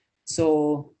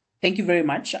 So thank you very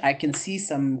much. I can see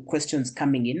some questions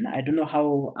coming in. I don't know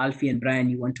how Alfie and Brian,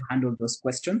 you want to handle those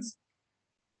questions.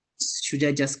 Should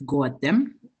I just go at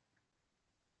them?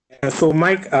 So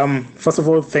Mike, first of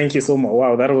all, thank you so much.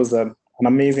 Wow, that was an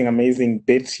amazing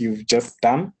bit you've just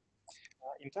done.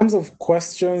 In terms of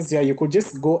questions, yeah, you could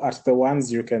just go at the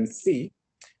ones you can see.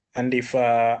 And if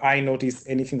I notice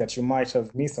anything that you might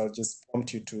have missed, I'll just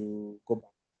prompt you to go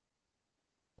back.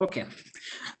 Okay.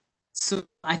 So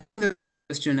I think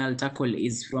question I'll tackle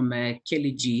is from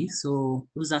Kelly G. So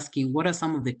who's asking, what are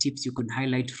some of the tips you could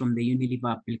highlight from the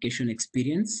Unilever application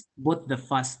experience, both the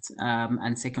first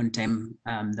and second time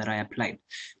that I applied?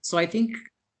 So I think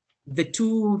the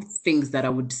two things that I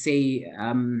would say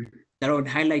that I would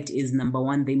highlight is, number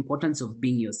one, the importance of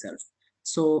being yourself.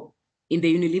 So in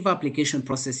the Unilever application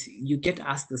process, you get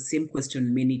asked the same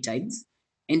question many times,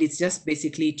 and it's just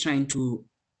basically trying to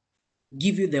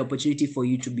give you the opportunity for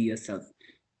you to be yourself.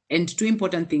 And two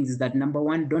important things is that, number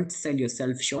one, don't sell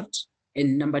yourself short.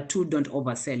 And number two, don't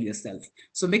oversell yourself.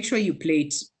 So make sure you play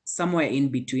it somewhere in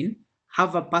between.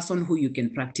 Have a person who you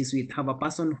can practice with, have a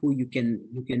person who you can,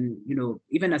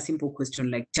 even a simple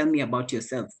question like, tell me about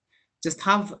yourself. Just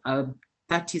have a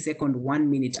 30-second,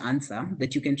 1-minute answer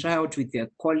that you can try out with your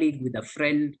colleague, with a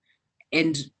friend,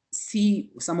 and see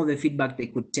some of the feedback they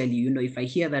could tell you. If I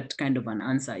hear that kind of an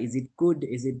answer, is it good?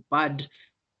 Is it bad?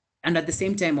 And at the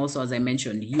same time, also, as I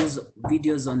mentioned, use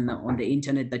videos on the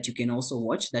internet that you can also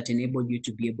watch that enable you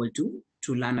to be able to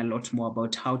learn a lot more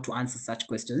about how to answer such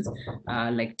questions,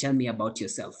 like, tell me about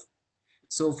yourself.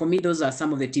 So for me, those are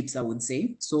some of the tips I would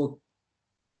say. So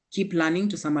keep learning.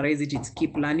 To summarize it, it's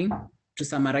keep learning. To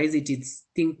summarize it, it's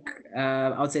think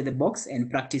outside the box and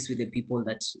practice with the people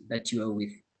that you are with.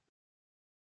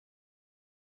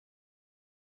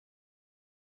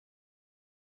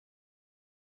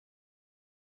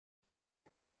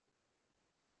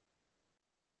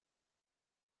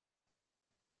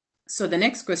 So the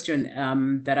next question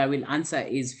that I will answer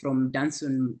is from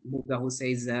Dansun Muga, who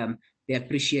says they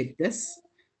appreciate this.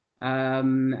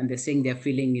 And they're saying they're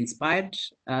feeling inspired.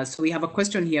 So we have a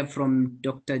question here from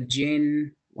Dr.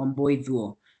 Jane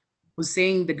Wamboidhuo, who's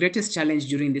saying the greatest challenge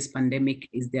during this pandemic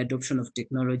is the adoption of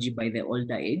technology by the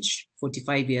older age,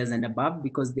 45 years and above,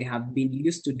 because they have been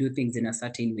used to do things in a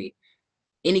certain way.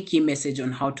 Any key message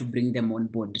on how to bring them on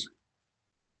board?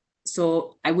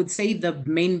 So I would say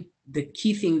the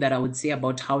key thing that I would say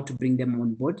about how to bring them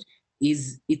on board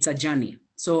is it's a journey.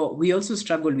 So we also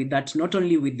struggle with that, not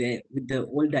only with the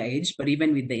older age, but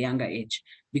even with the younger age.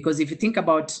 Because if you think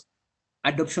about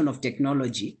adoption of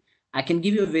technology, I can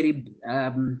give you a very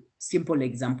simple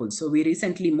example. So we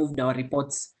recently moved our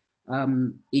reports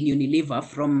in Unilever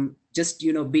from just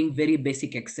being very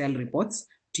basic Excel reports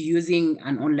to using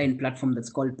an online platform that's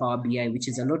called Power BI, which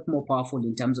is a lot more powerful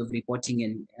in terms of reporting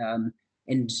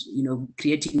and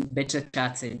creating better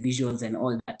charts and visuals and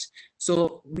all that.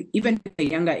 So even at a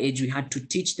younger age, we had to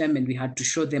teach them and we had to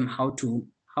show them how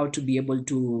to be able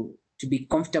to be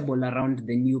comfortable around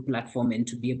the new platform and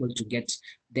to be able to get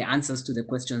the answers to the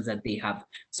questions that they have.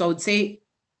 So I would say,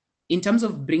 in terms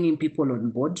of bringing people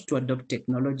on board to adopt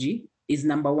technology, is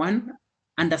number one,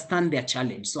 understand their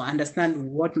challenge. So understand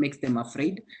what makes them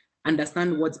afraid,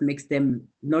 understand what makes them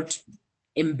not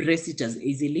embrace it as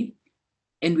easily.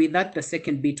 And with that, the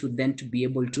second bit would then to be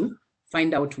able to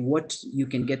find out what you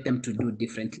can get them to do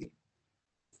differently.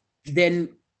 Then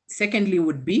secondly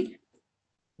would be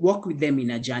walk with them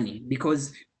in a journey,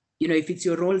 because if it's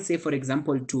your role, say for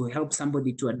example, to help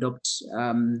somebody to adopt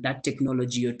that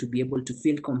technology or to be able to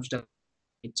feel comfortable,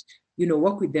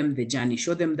 work with them the journey,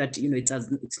 show them that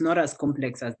it's not as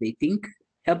complex as they think,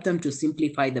 help them to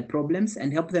simplify the problems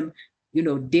and help them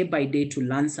day by day to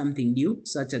learn something new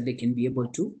such that they can be able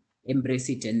to embrace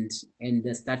it and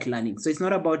start learning. So it's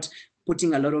not about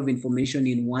putting a lot of information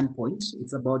in one point,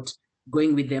 it's about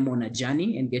going with them on a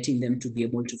journey and getting them to be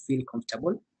able to feel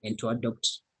comfortable and to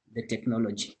adopt the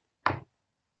technology.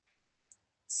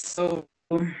 So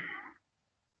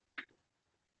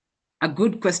a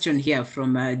good question here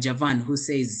from Javan, who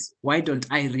says, why don't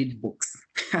I read books?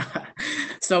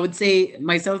 So I would say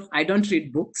myself, I don't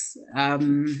read books.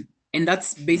 And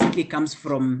that's basically comes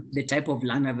from the type of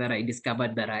learner that I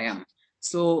discovered that I am.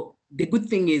 So the good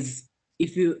thing is,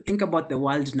 if you think about the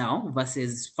world now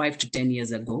versus 5 to 10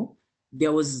 years ago,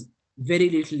 there was very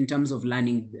little in terms of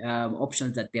learning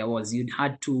options that there was. You'd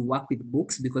had to work with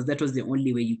books because that was the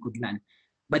only way you could learn.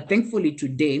 But thankfully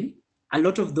today, a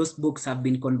lot of those books have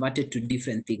been converted to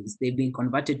different things. They've been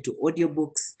converted to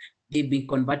audiobooks, they've been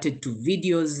converted to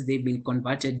videos, they've been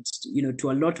converted,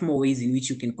 to a lot more ways in which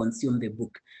you can consume the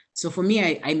book. So for me,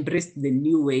 I embraced the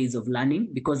new ways of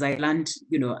learning because I learned,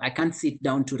 I can't sit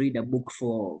down to read a book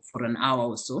for an hour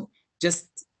or so,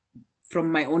 just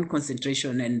from my own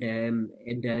concentration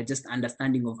and just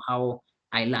understanding of how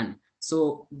I learn.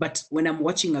 So, but when I'm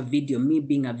watching a video, me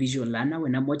being a visual learner,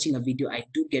 when I'm watching a video, I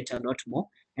do get a lot more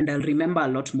and I'll remember a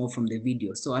lot more from the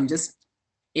video. So I'm just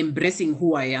embracing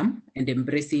who I am and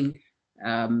embracing,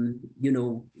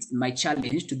 my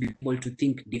challenge to be able to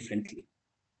think differently.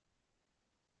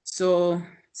 So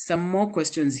some more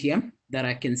questions here that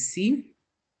I can see.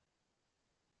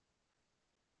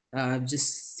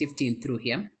 Just sifting through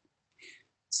here.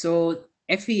 So,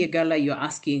 Effie Yagala, you're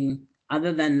asking,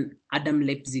 other than Adam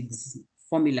Leipzig's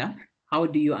formula, how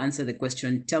do you answer the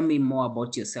question, tell me more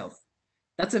about yourself?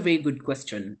 That's a very good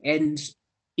question. And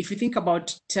if you think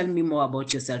about tell me more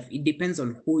about yourself, it depends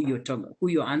on who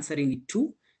you're answering it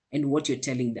to and what you're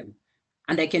telling them.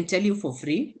 And I can tell you for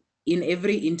free, in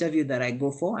every interview that I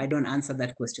go for, I don't answer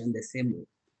that question the same way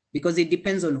because it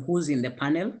depends on who's in the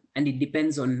panel and it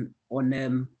depends on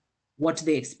what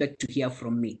they expect to hear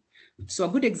from me. So a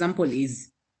good example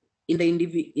is in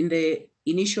the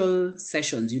initial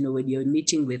sessions, when you're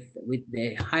meeting with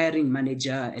the hiring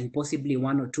manager and possibly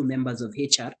one or two members of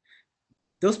HR,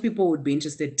 those people would be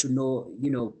interested to know,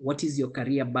 what is your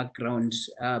career background,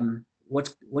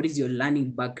 what is your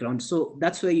learning background. So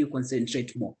that's where you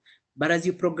concentrate more. But as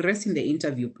you progress in the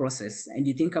interview process and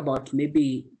you think about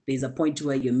maybe there's a point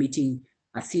where you're meeting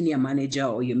a senior manager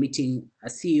or you're meeting a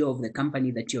CEO of the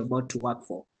company that you're about to work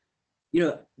for,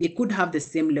 they could have the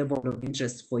same level of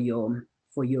interest for your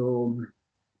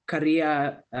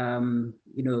career,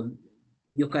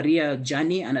 your career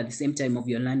journey, and at the same time of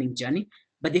your learning journey,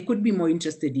 but they could be more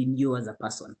interested in you as a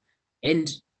person.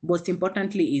 And most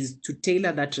importantly is to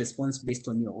tailor that response based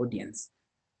on your audience.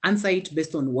 Answer it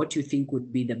based on what you think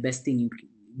would be the best thing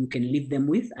you can leave them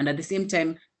with, and at the same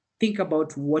time think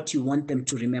about what you want them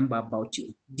to remember about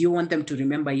you. Do you want them to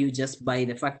remember you just by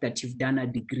the fact that you've done a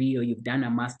degree or you've done a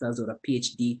master's or a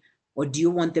PhD, or do you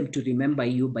want them to remember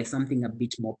you by something a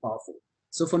bit more powerful?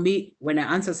 So for me, when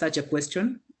I answer such a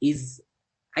question, is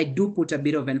I do put a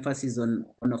bit of emphasis on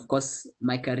of course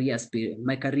my career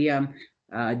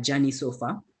journey so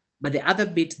far. But the other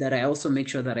bit that I also make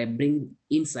sure that I bring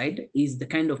inside is the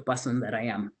kind of person that I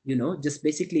am. Just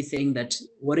basically saying that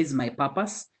what is my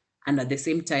purpose, and at the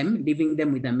same time leaving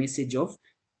them with a message of,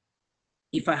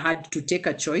 if I had to take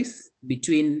a choice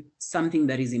between something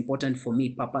that is important for me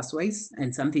purpose wise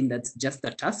and something that's just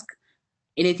a task,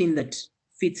 anything that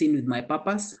fits in with my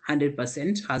purpose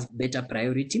 100% has better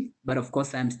priority. But of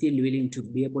course, I'm still willing to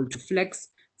be able to flex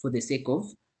for the sake of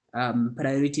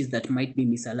priorities that might be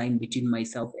misaligned between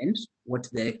myself and what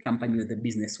the company or the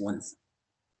business wants.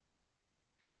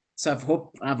 So I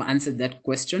hope I've answered that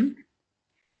question.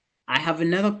 I have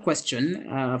another question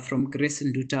from Grace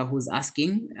Nduta, who's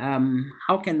asking,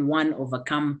 how can one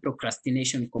overcome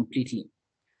procrastination completely?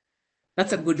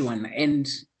 That's a good one. And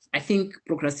I think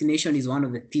procrastination is one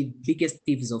of the biggest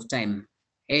thieves of time.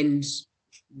 And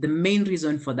the main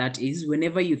reason for that is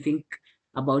whenever you think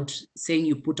about saying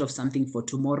you put off something for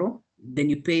tomorrow, then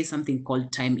you pay something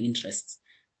called time interest.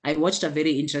 I watched a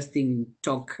very interesting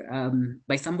talk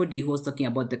by somebody who was talking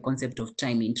about the concept of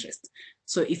time interest.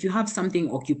 So if you have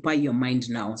something occupy your mind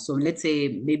now, so let's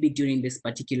say maybe during this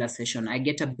particular session, I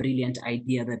get a brilliant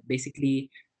idea that basically,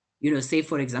 say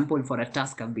for example, for a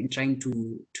task I've been trying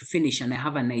to finish and I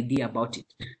have an idea about it,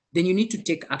 then you need to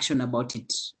take action about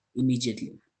it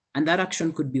immediately. And that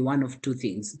action could be one of two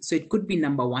things. So it could be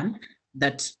number one,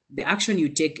 that the action you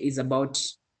take is about,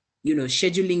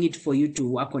 scheduling it for you to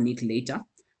work on it later,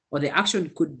 or the action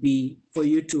could be for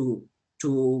you to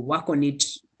work on it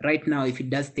right now if it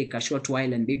does take a short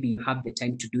while and maybe you have the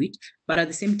time to do it, but at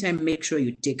the same time make sure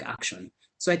you take action.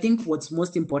 So I think what's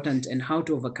most important and how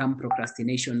to overcome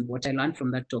procrastination, what I learned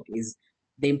from that talk is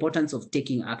the importance of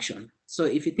taking action. So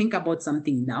if you think about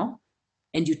something now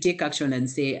and you take action and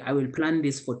say, I will plan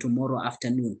this for tomorrow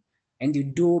afternoon, and you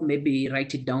do maybe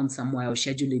write it down somewhere or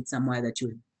schedule it somewhere that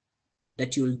you'll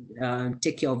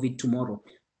take care of it tomorrow,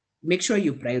 make sure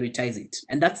you prioritize it.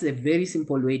 And that's a very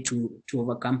simple way to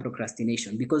overcome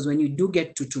procrastination, because when you do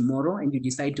get to tomorrow and you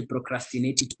decide to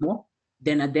procrastinate it more,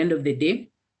 then at the end of the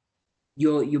day,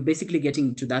 you're basically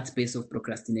getting to that space of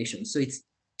procrastination. So it's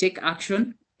take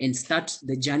action and start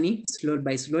the journey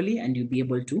slowly, and you'll be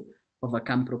able to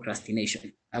overcome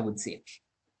procrastination, I would say.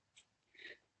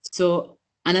 So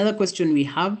another question we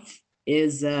have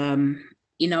is,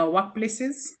 in our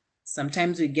workplaces,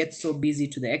 sometimes we get so busy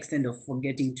to the extent of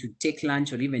forgetting to take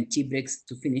lunch or even tea breaks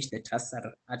to finish the tasks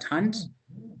at hand.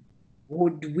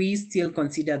 Would we still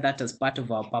consider that as part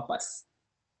of our purpose?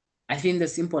 I think the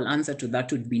simple answer to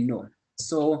that would be no.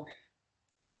 So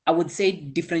I would say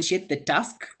differentiate the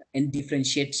task and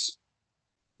differentiate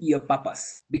your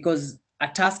purpose, because a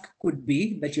task could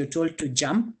be that you're told to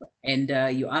jump and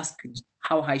you ask,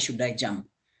 how high should I jump?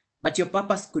 But your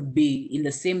purpose could be in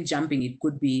the same jumping. It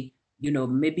could be,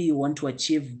 maybe you want to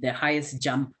achieve the highest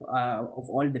jump of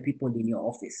all the people in your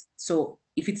office. So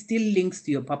if it still links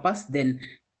to your purpose, then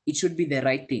it should be the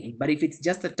right thing. But if it's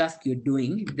just a task you're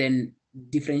doing, then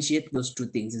differentiate those two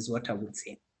things is what I would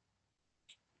say.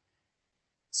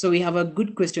 So we have a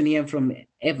good question here from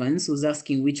Evans, who's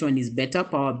asking which one is better,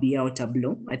 Power BI or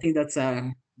Tableau. I think that's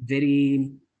a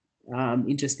very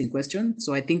interesting question.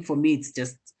 So I think for me, it's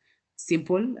just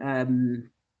simple.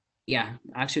 Yeah,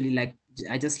 actually,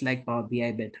 I just like Power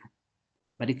BI better,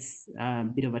 but it's a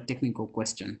bit of a technical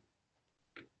question.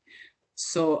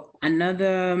 So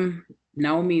another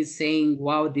Naomi is saying,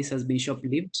 wow, this has been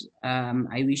short-lived.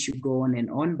 I wish you go on and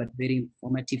on, but very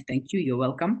informative. Thank you. You're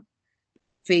welcome.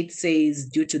 Faith says,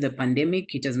 due to the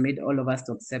pandemic, it has made all of us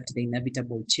to accept the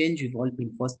inevitable change. We've all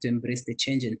been forced to embrace the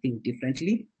change and think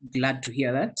differently. Glad to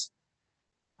hear that.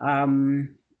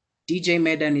 DJ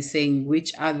Medan is saying,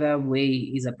 which other way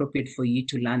is appropriate for you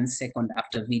to learn second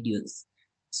after videos?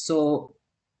 So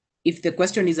if the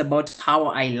question is about how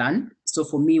I learn, so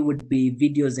for me it would be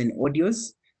videos and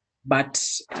audios, but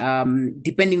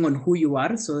depending on who you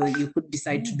are, so you could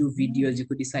decide to do videos, you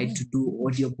could decide to do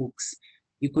audiobooks,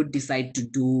 you could decide to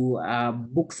do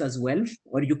books as well,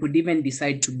 or you could even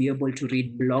decide to be able to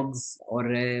read blogs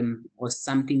or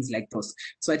some things like those.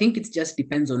 So I think it just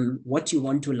depends on what you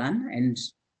want to learn and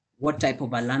what type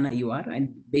of a learner you are, and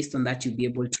based on that you'll be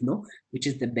able to know which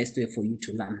is the best way for you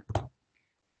to learn.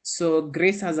 So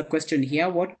Grace has a question here.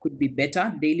 What could be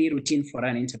better daily routine for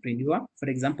an entrepreneur? For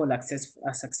example,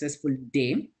 a successful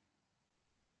day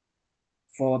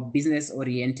for a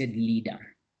business-oriented leader.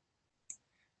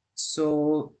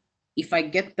 So if I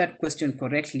get that question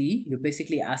correctly, you're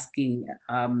basically asking,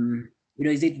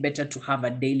 is it better to have a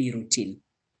daily routine?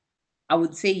 I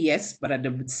would say yes, but at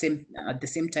the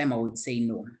same time, I would say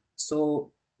no.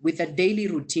 So with a daily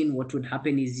routine, what would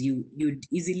happen is you'd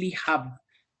easily have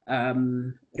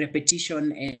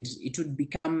repetition and it would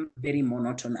become very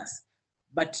monotonous.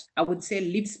 But I would say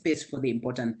leave space for the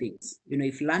important things.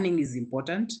 If learning is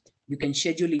important, you can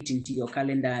schedule it into your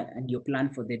calendar and your plan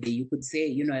for the day. You could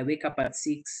say, I wake up at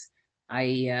 6,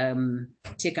 I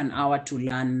take an hour to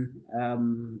learn,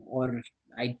 or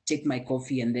I take my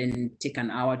coffee and then take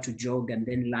an hour to jog and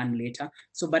then learn later.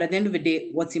 So, but at the end of the day,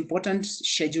 what's important,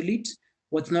 schedule it.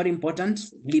 What's not important,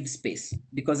 leave space.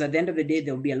 Because at the end of the day,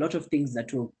 there will be a lot of things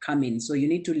that will come in. So you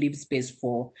need to leave space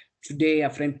for today. A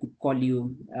friend could call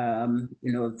you,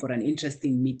 for an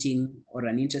interesting meeting or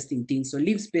an interesting thing. So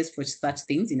leave space for such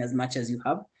things in as much as you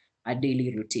have a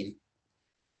daily routine.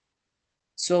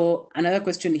 So another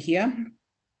question here.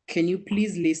 Can you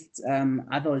please list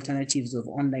other alternatives of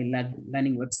online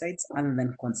learning websites other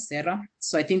than Coursera?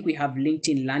 So I think we have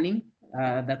LinkedIn Learning.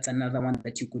 That's another one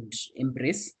that you could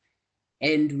embrace.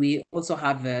 And we also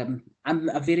have, I'm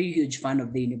a very huge fan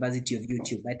of the University of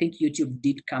YouTube. I think YouTube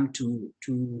did come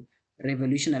to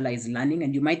revolutionize learning.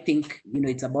 And you might think,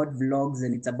 it's about vlogs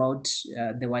and it's about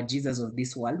the Jesus of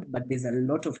this world, but there's a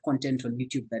lot of content on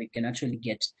YouTube that you can actually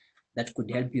get that could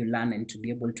help you learn and to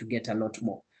be able to get a lot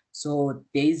more. So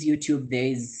there is YouTube, there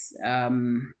is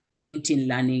LinkedIn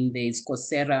Learning, there is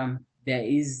Coursera, there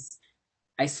is,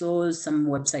 I saw some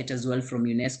website as well from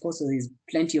UNESCO. So there's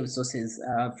plenty of sources.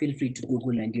 Feel free to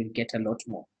Google and you'll get a lot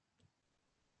more.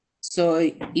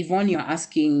 So Yvonne, you're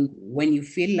asking, when you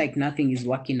feel like nothing is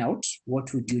working out,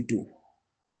 what would you do?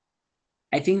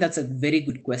 I think that's a very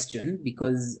good question,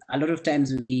 because a lot of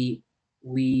times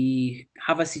we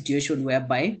have a situation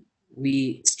whereby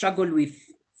we struggle with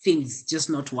things just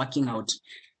not working out.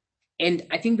 And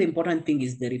I think the important thing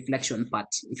is the reflection part.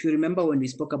 If you remember when we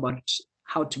spoke about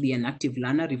how to be an active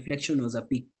learner, reflection was a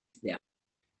big there.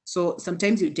 So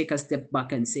sometimes you take a step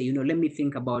back and say, let me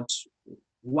think about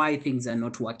why things are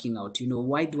not working out.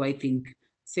 Why do I think,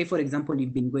 say, for example,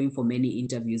 you've been going for many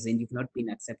interviews and you've not been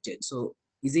accepted. So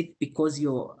is it because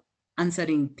you're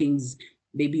answering things,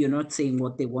 maybe you're not saying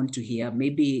what they want to hear?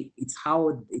 Maybe it's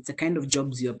a kind of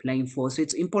jobs you're applying for. So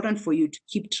it's important for you to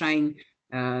keep trying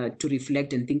to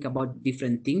reflect and think about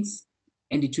different things,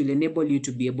 and it will enable you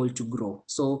to be able to grow.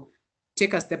 So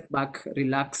take a step back,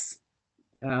 relax,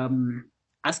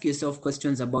 ask yourself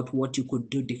questions about what you could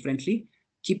do differently,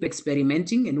 keep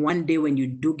experimenting, and one day when you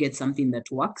do get something that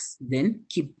works, then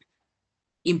keep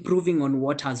improving on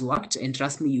what has worked, and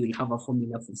trust me, you will have a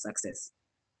formula for success.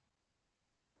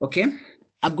 Okay.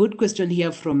 A good question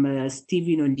here from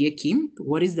Steven Ondieki.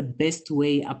 What is the best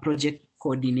way a project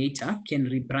coordinator can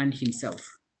rebrand himself?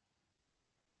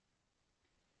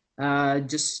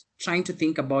 Just trying to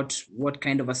think about what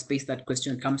kind of a space that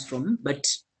question comes from. But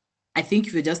I think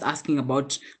if you're just asking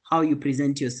about how you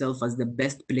present yourself as the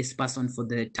best placed person for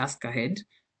the task ahead,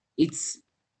 it's,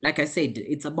 like I said,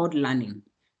 it's about learning.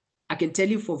 I can tell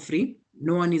you for free,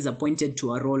 no one is appointed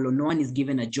to a role or no one is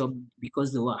given a job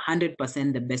because they were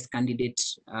 100% the best candidate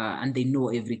and they know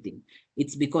everything.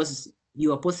 It's because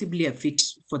you are possibly a fit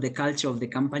for the culture of the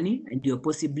company, and you are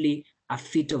possibly a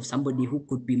fit of somebody who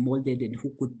could be molded and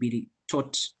who could be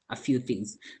taught a few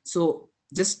things. So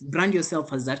just brand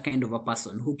yourself as that kind of a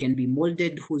person who can be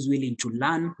molded, who's willing to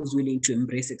learn, who's willing to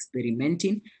embrace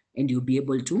experimenting, and you'll be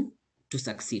able to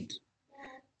succeed.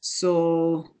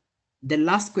 So the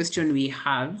last question we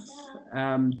have,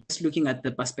 just looking at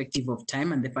the perspective of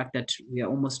time and the fact that we are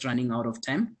almost running out of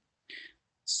time.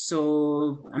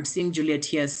 So I'm seeing Juliet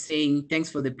here saying, thanks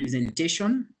for the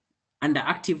presentation. Under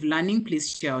active learning, please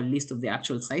share a list of the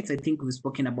actual sites. I think we've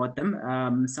spoken about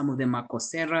them. Some of them are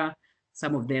Coursera,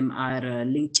 some of them are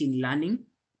LinkedIn Learning.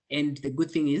 And the good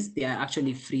thing is they are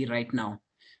actually free right now.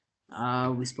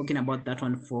 We've spoken about that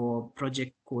one for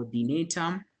project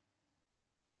coordinator.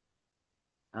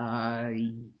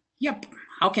 Yep.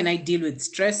 How can I deal with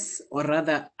stress, or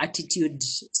rather attitude,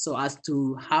 so as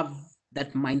to have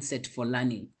that mindset for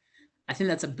learning? I think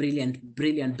that's a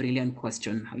brilliant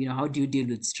question. You know, how do you deal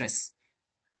with stress?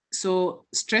 So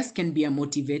stress can be a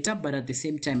motivator, but at the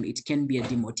same time, it can be a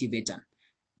demotivator.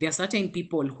 There are certain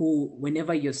people who,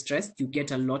 whenever you're stressed, you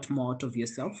get a lot more out of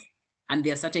yourself. And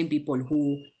there are certain people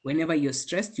who, whenever you're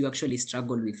stressed, you actually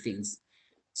struggle with things.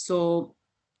 So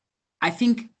I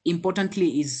think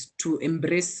importantly is to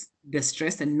embrace the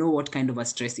stress and know what kind of a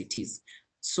stress it is.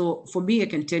 So for me, I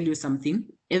can tell you something.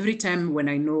 Every time when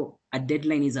I know a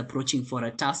deadline is approaching for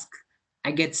a task,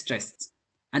 I get stressed.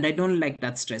 And I don't like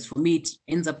that stress. For me, it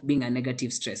ends up being a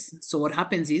negative stress. So what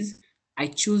happens is I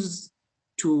choose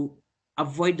to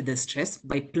avoid the stress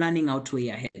by planning out way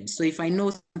ahead. So if I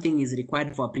know something is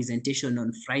required for a presentation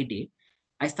on Friday,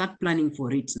 I start planning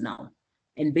for it now.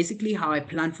 And basically how I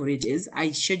plan for it is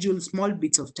I schedule small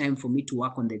bits of time for me to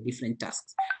work on the different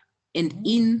tasks. And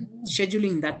in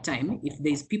scheduling that time, if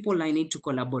there's people I need to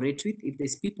collaborate with, if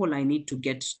there's people I need to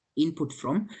get input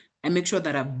from, I make sure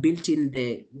that I've built in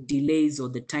the delays or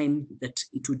the time that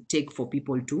it would take for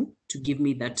people to give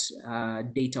me that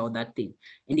data or that thing.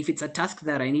 And if it's a task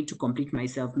that I need to complete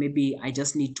myself, maybe I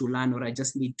just need to learn, or I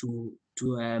just need to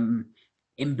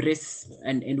embrace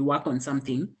and work on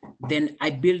something, then I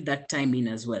build that time in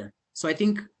as well. So I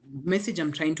think message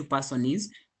I'm trying to pass on is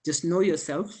just know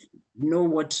yourself,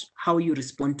 know how you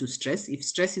respond to stress. If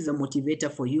stress is a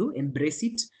motivator for you, embrace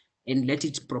it and let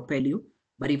it propel you.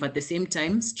 But if at the same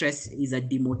time stress is a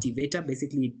demotivator,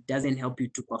 basically it doesn't help you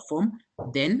to perform,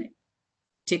 then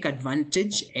take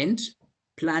advantage and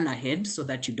plan ahead so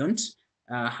that you don't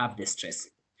have the stress.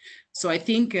 So I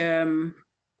think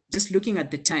just looking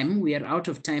at the time, we are out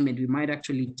of time and we might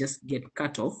actually just get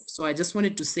cut off. So I just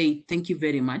wanted to say thank you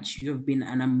very much. You have been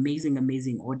an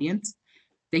amazing audience.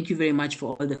 Thank you very much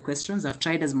for all the questions. I've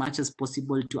tried as much as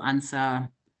possible to answer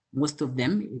most of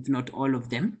them, if not all of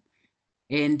them.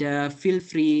 And feel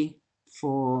free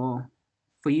for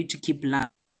you to keep learning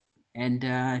and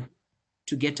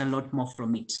to get a lot more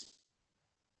from it.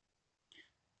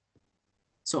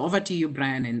 So over to you,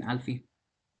 Brian and Alfie.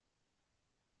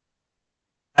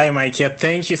 Hi, Mike. Yeah,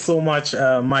 thank you so much,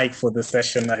 Mike, for the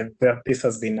session. This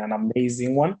has been an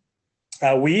amazing one.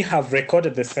 We have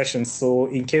recorded the session, so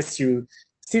in case you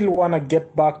still want to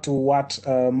get back to what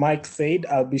Mike said,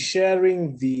 I'll be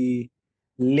sharing the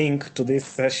link to this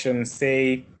session,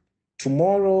 say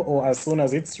tomorrow or as soon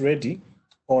as it's ready,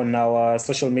 on our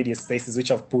social media spaces,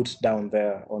 which I've put down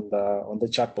there on the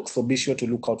chat box. So be sure to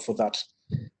look out for that.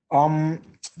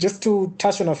 Just to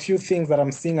touch on a few things that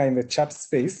I'm seeing in the chat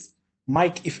space,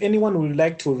 Mike, if anyone would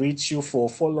like to reach you for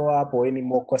follow-up or any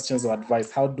more questions or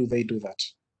advice, how do they do that?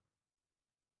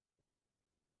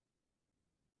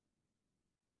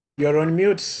 You're on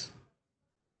mute.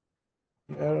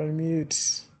 You're on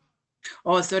mute.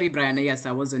 Oh, sorry, Brian. Yes,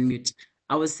 I was on mute.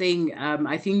 I was saying,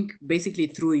 I think basically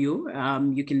through you,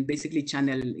 you can basically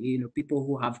channel, people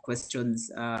who have questions,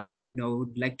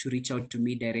 would like to reach out to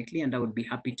me directly, and I would be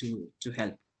happy to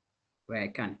help where I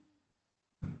can.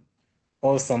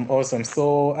 Awesome.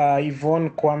 So Yvonne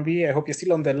Kwambi, I hope you're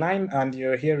still on the line and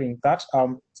you're hearing that.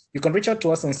 You can reach out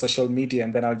to us on social media,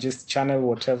 and then I'll just channel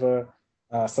whatever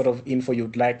sort of info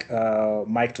you'd like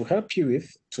Mike to help you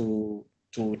with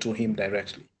to him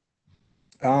directly.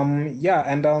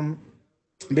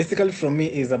 Basically from me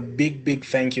is a big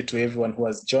thank you to everyone who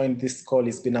has joined this call.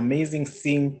 It's been amazing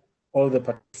seeing all the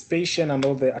participation and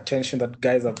all the attention that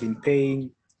guys have been paying,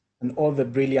 and all the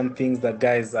brilliant things that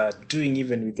guys are doing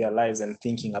even with their lives and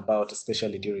thinking about,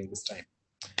 especially during this time.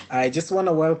 I just want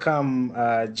to welcome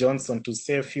Johnson to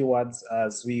say a few words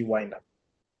as we wind up.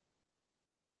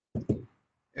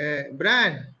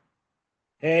 Brian.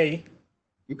 Hey.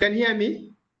 You can hear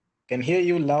me? Can hear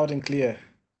you loud and clear.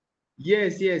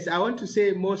 Yes. I want to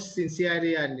say most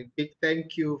sincerely and big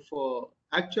thank you for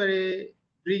actually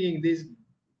bringing these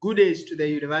goodies to the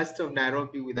University of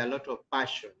Nairobi with a lot of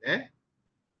passion.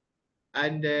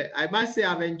 And I must say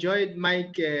I've enjoyed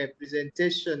Mike's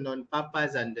presentation on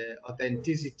purpose and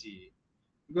authenticity,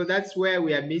 because that's where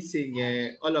we are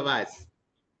missing, all of us,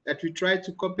 that we try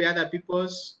to copy other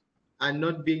people's and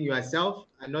not being yourself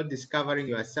and not discovering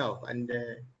yourself. And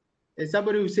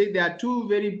somebody who said there are two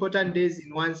very important days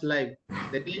in one's life: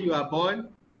 the day you are born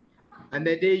and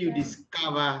the day you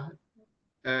discover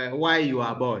why you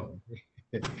are born.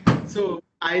 So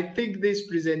I think this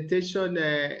presentation,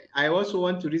 I also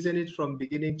want to listen it from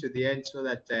beginning to the end so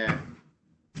that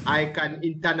I can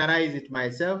internalize it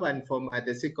myself and for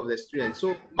the sake of the students.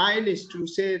 So mine is to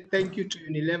say thank you to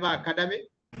Unilever Academy.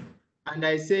 And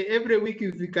I say every week,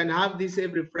 if we can have this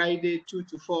every Friday, 2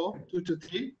 to 4, 2 to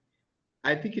 3,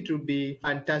 I think it will be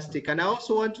fantastic. And I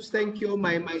also want to thank you,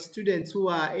 my students, who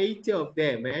are 80 of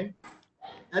them.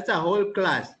 That's a whole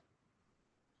class.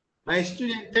 My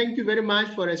student, thank you very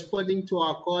much for responding to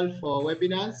our call for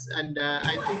webinars. And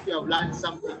I think you have learned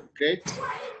something great.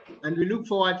 And we look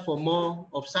forward for more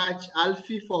of such.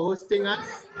 Alfie for hosting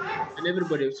us and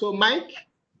everybody. So Mike,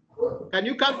 can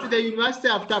you come to the university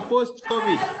after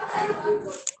post-COVID?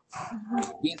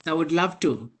 Yes, I would love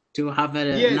to have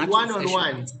a yes,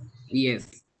 one-on-one.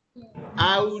 Yes.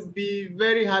 I would be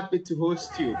very happy to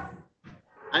host you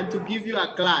and to give you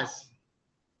a class.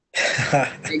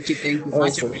 Thank you. Awesome.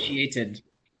 Much appreciated.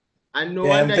 And no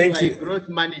wonder you are a growth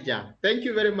manager. Thank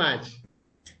you very much.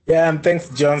 Yeah, and thanks,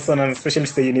 Johnson, and especially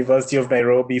to the University of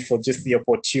Nairobi for just the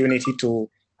opportunity to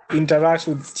interact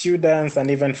with students and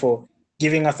even for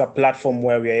giving us a platform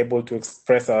where we are able to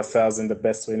express ourselves in the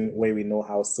best way we know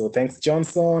how. So thanks,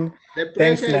 Johnson.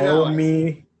 Thanks,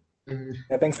 Naomi.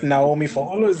 Yeah, thanks, Naomi, for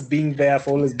always being there,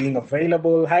 for always being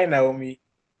available. Hi, Naomi.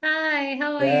 Hi,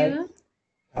 how are you?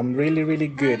 I'm really, really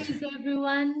good. How is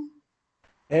everyone?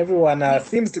 Everyone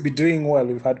seems to be doing well.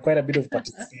 We've had quite a bit of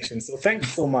participation. So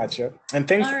thanks so much. And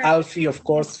thanks, Alfie, of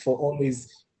course, for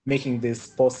always making this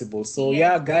possible. So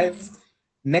yeah, guys,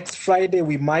 next Friday,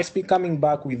 we might be coming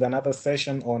back with another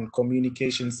session on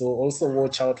communication. So also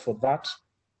watch out for that.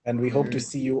 And we hope to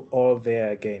see you all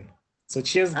there again. So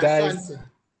cheers, guys.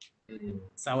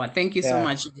 Sawa, thank you so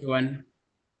much, everyone.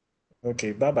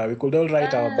 Okay, bye-bye. We could all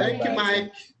write our bye-bye. Thank you,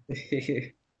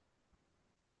 Mike.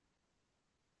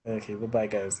 Okay, bye-bye,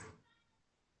 guys.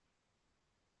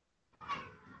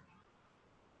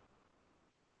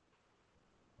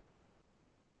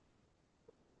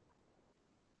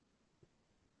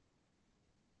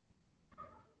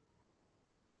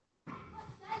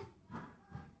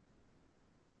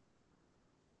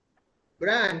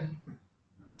 Brian.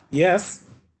 Yes?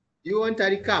 You want a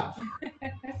recap?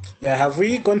 Yeah, have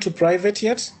we gone to private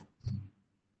yet?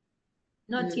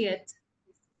 Not yet.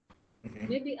 Okay.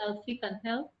 Maybe Alfie can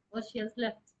help, or she has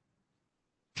left.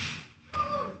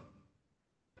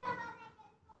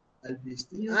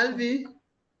 Alfie?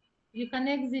 You can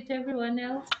exit everyone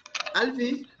else.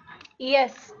 Alfie?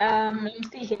 Yes, I'm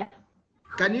still here.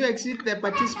 Can you exit the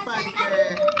participant?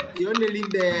 You only leave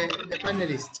the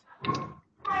panelist.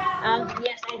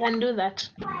 Yes, I can do that.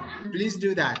 Please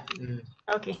do that.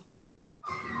 Okay.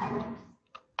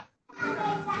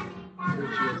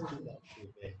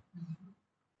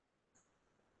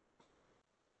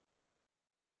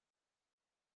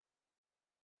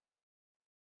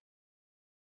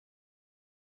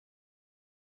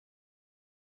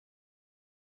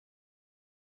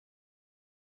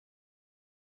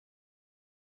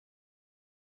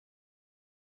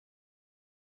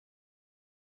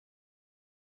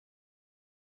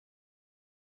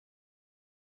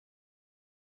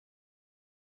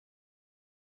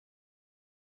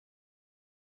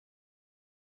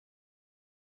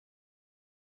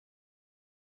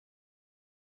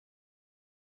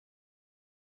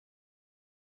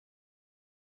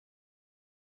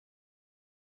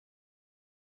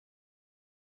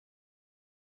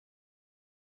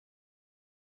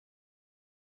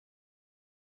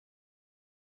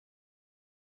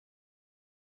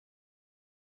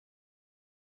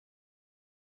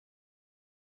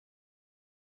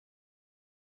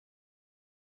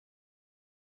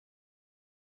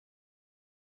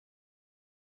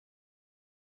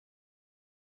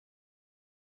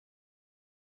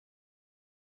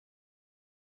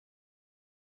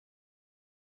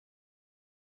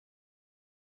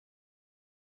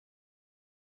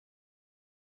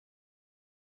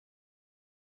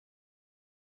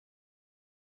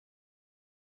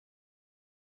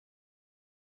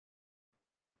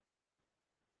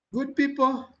 Good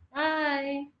people.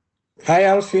 Hi. Hi,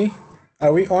 Alfie.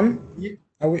 Are we on?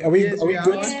 Are we yes, are we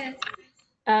good? Yes.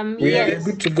 We are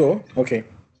good to go. Okay.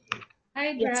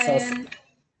 Hi, Brian.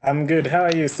 I'm good. How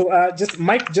are you? So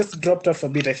Mike just dropped off a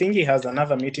bit. I think he has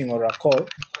another meeting or a call.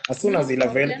 As soon No as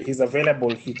problem. he's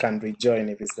available, he can rejoin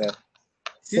if he's there.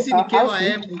 So, Sisi ni Alfie,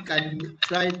 KYM, we can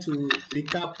try to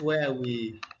recap where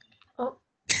Oh,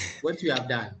 what we have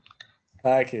done.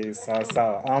 okay, so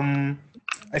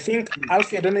I think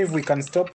Alfie, I don't know if we can stop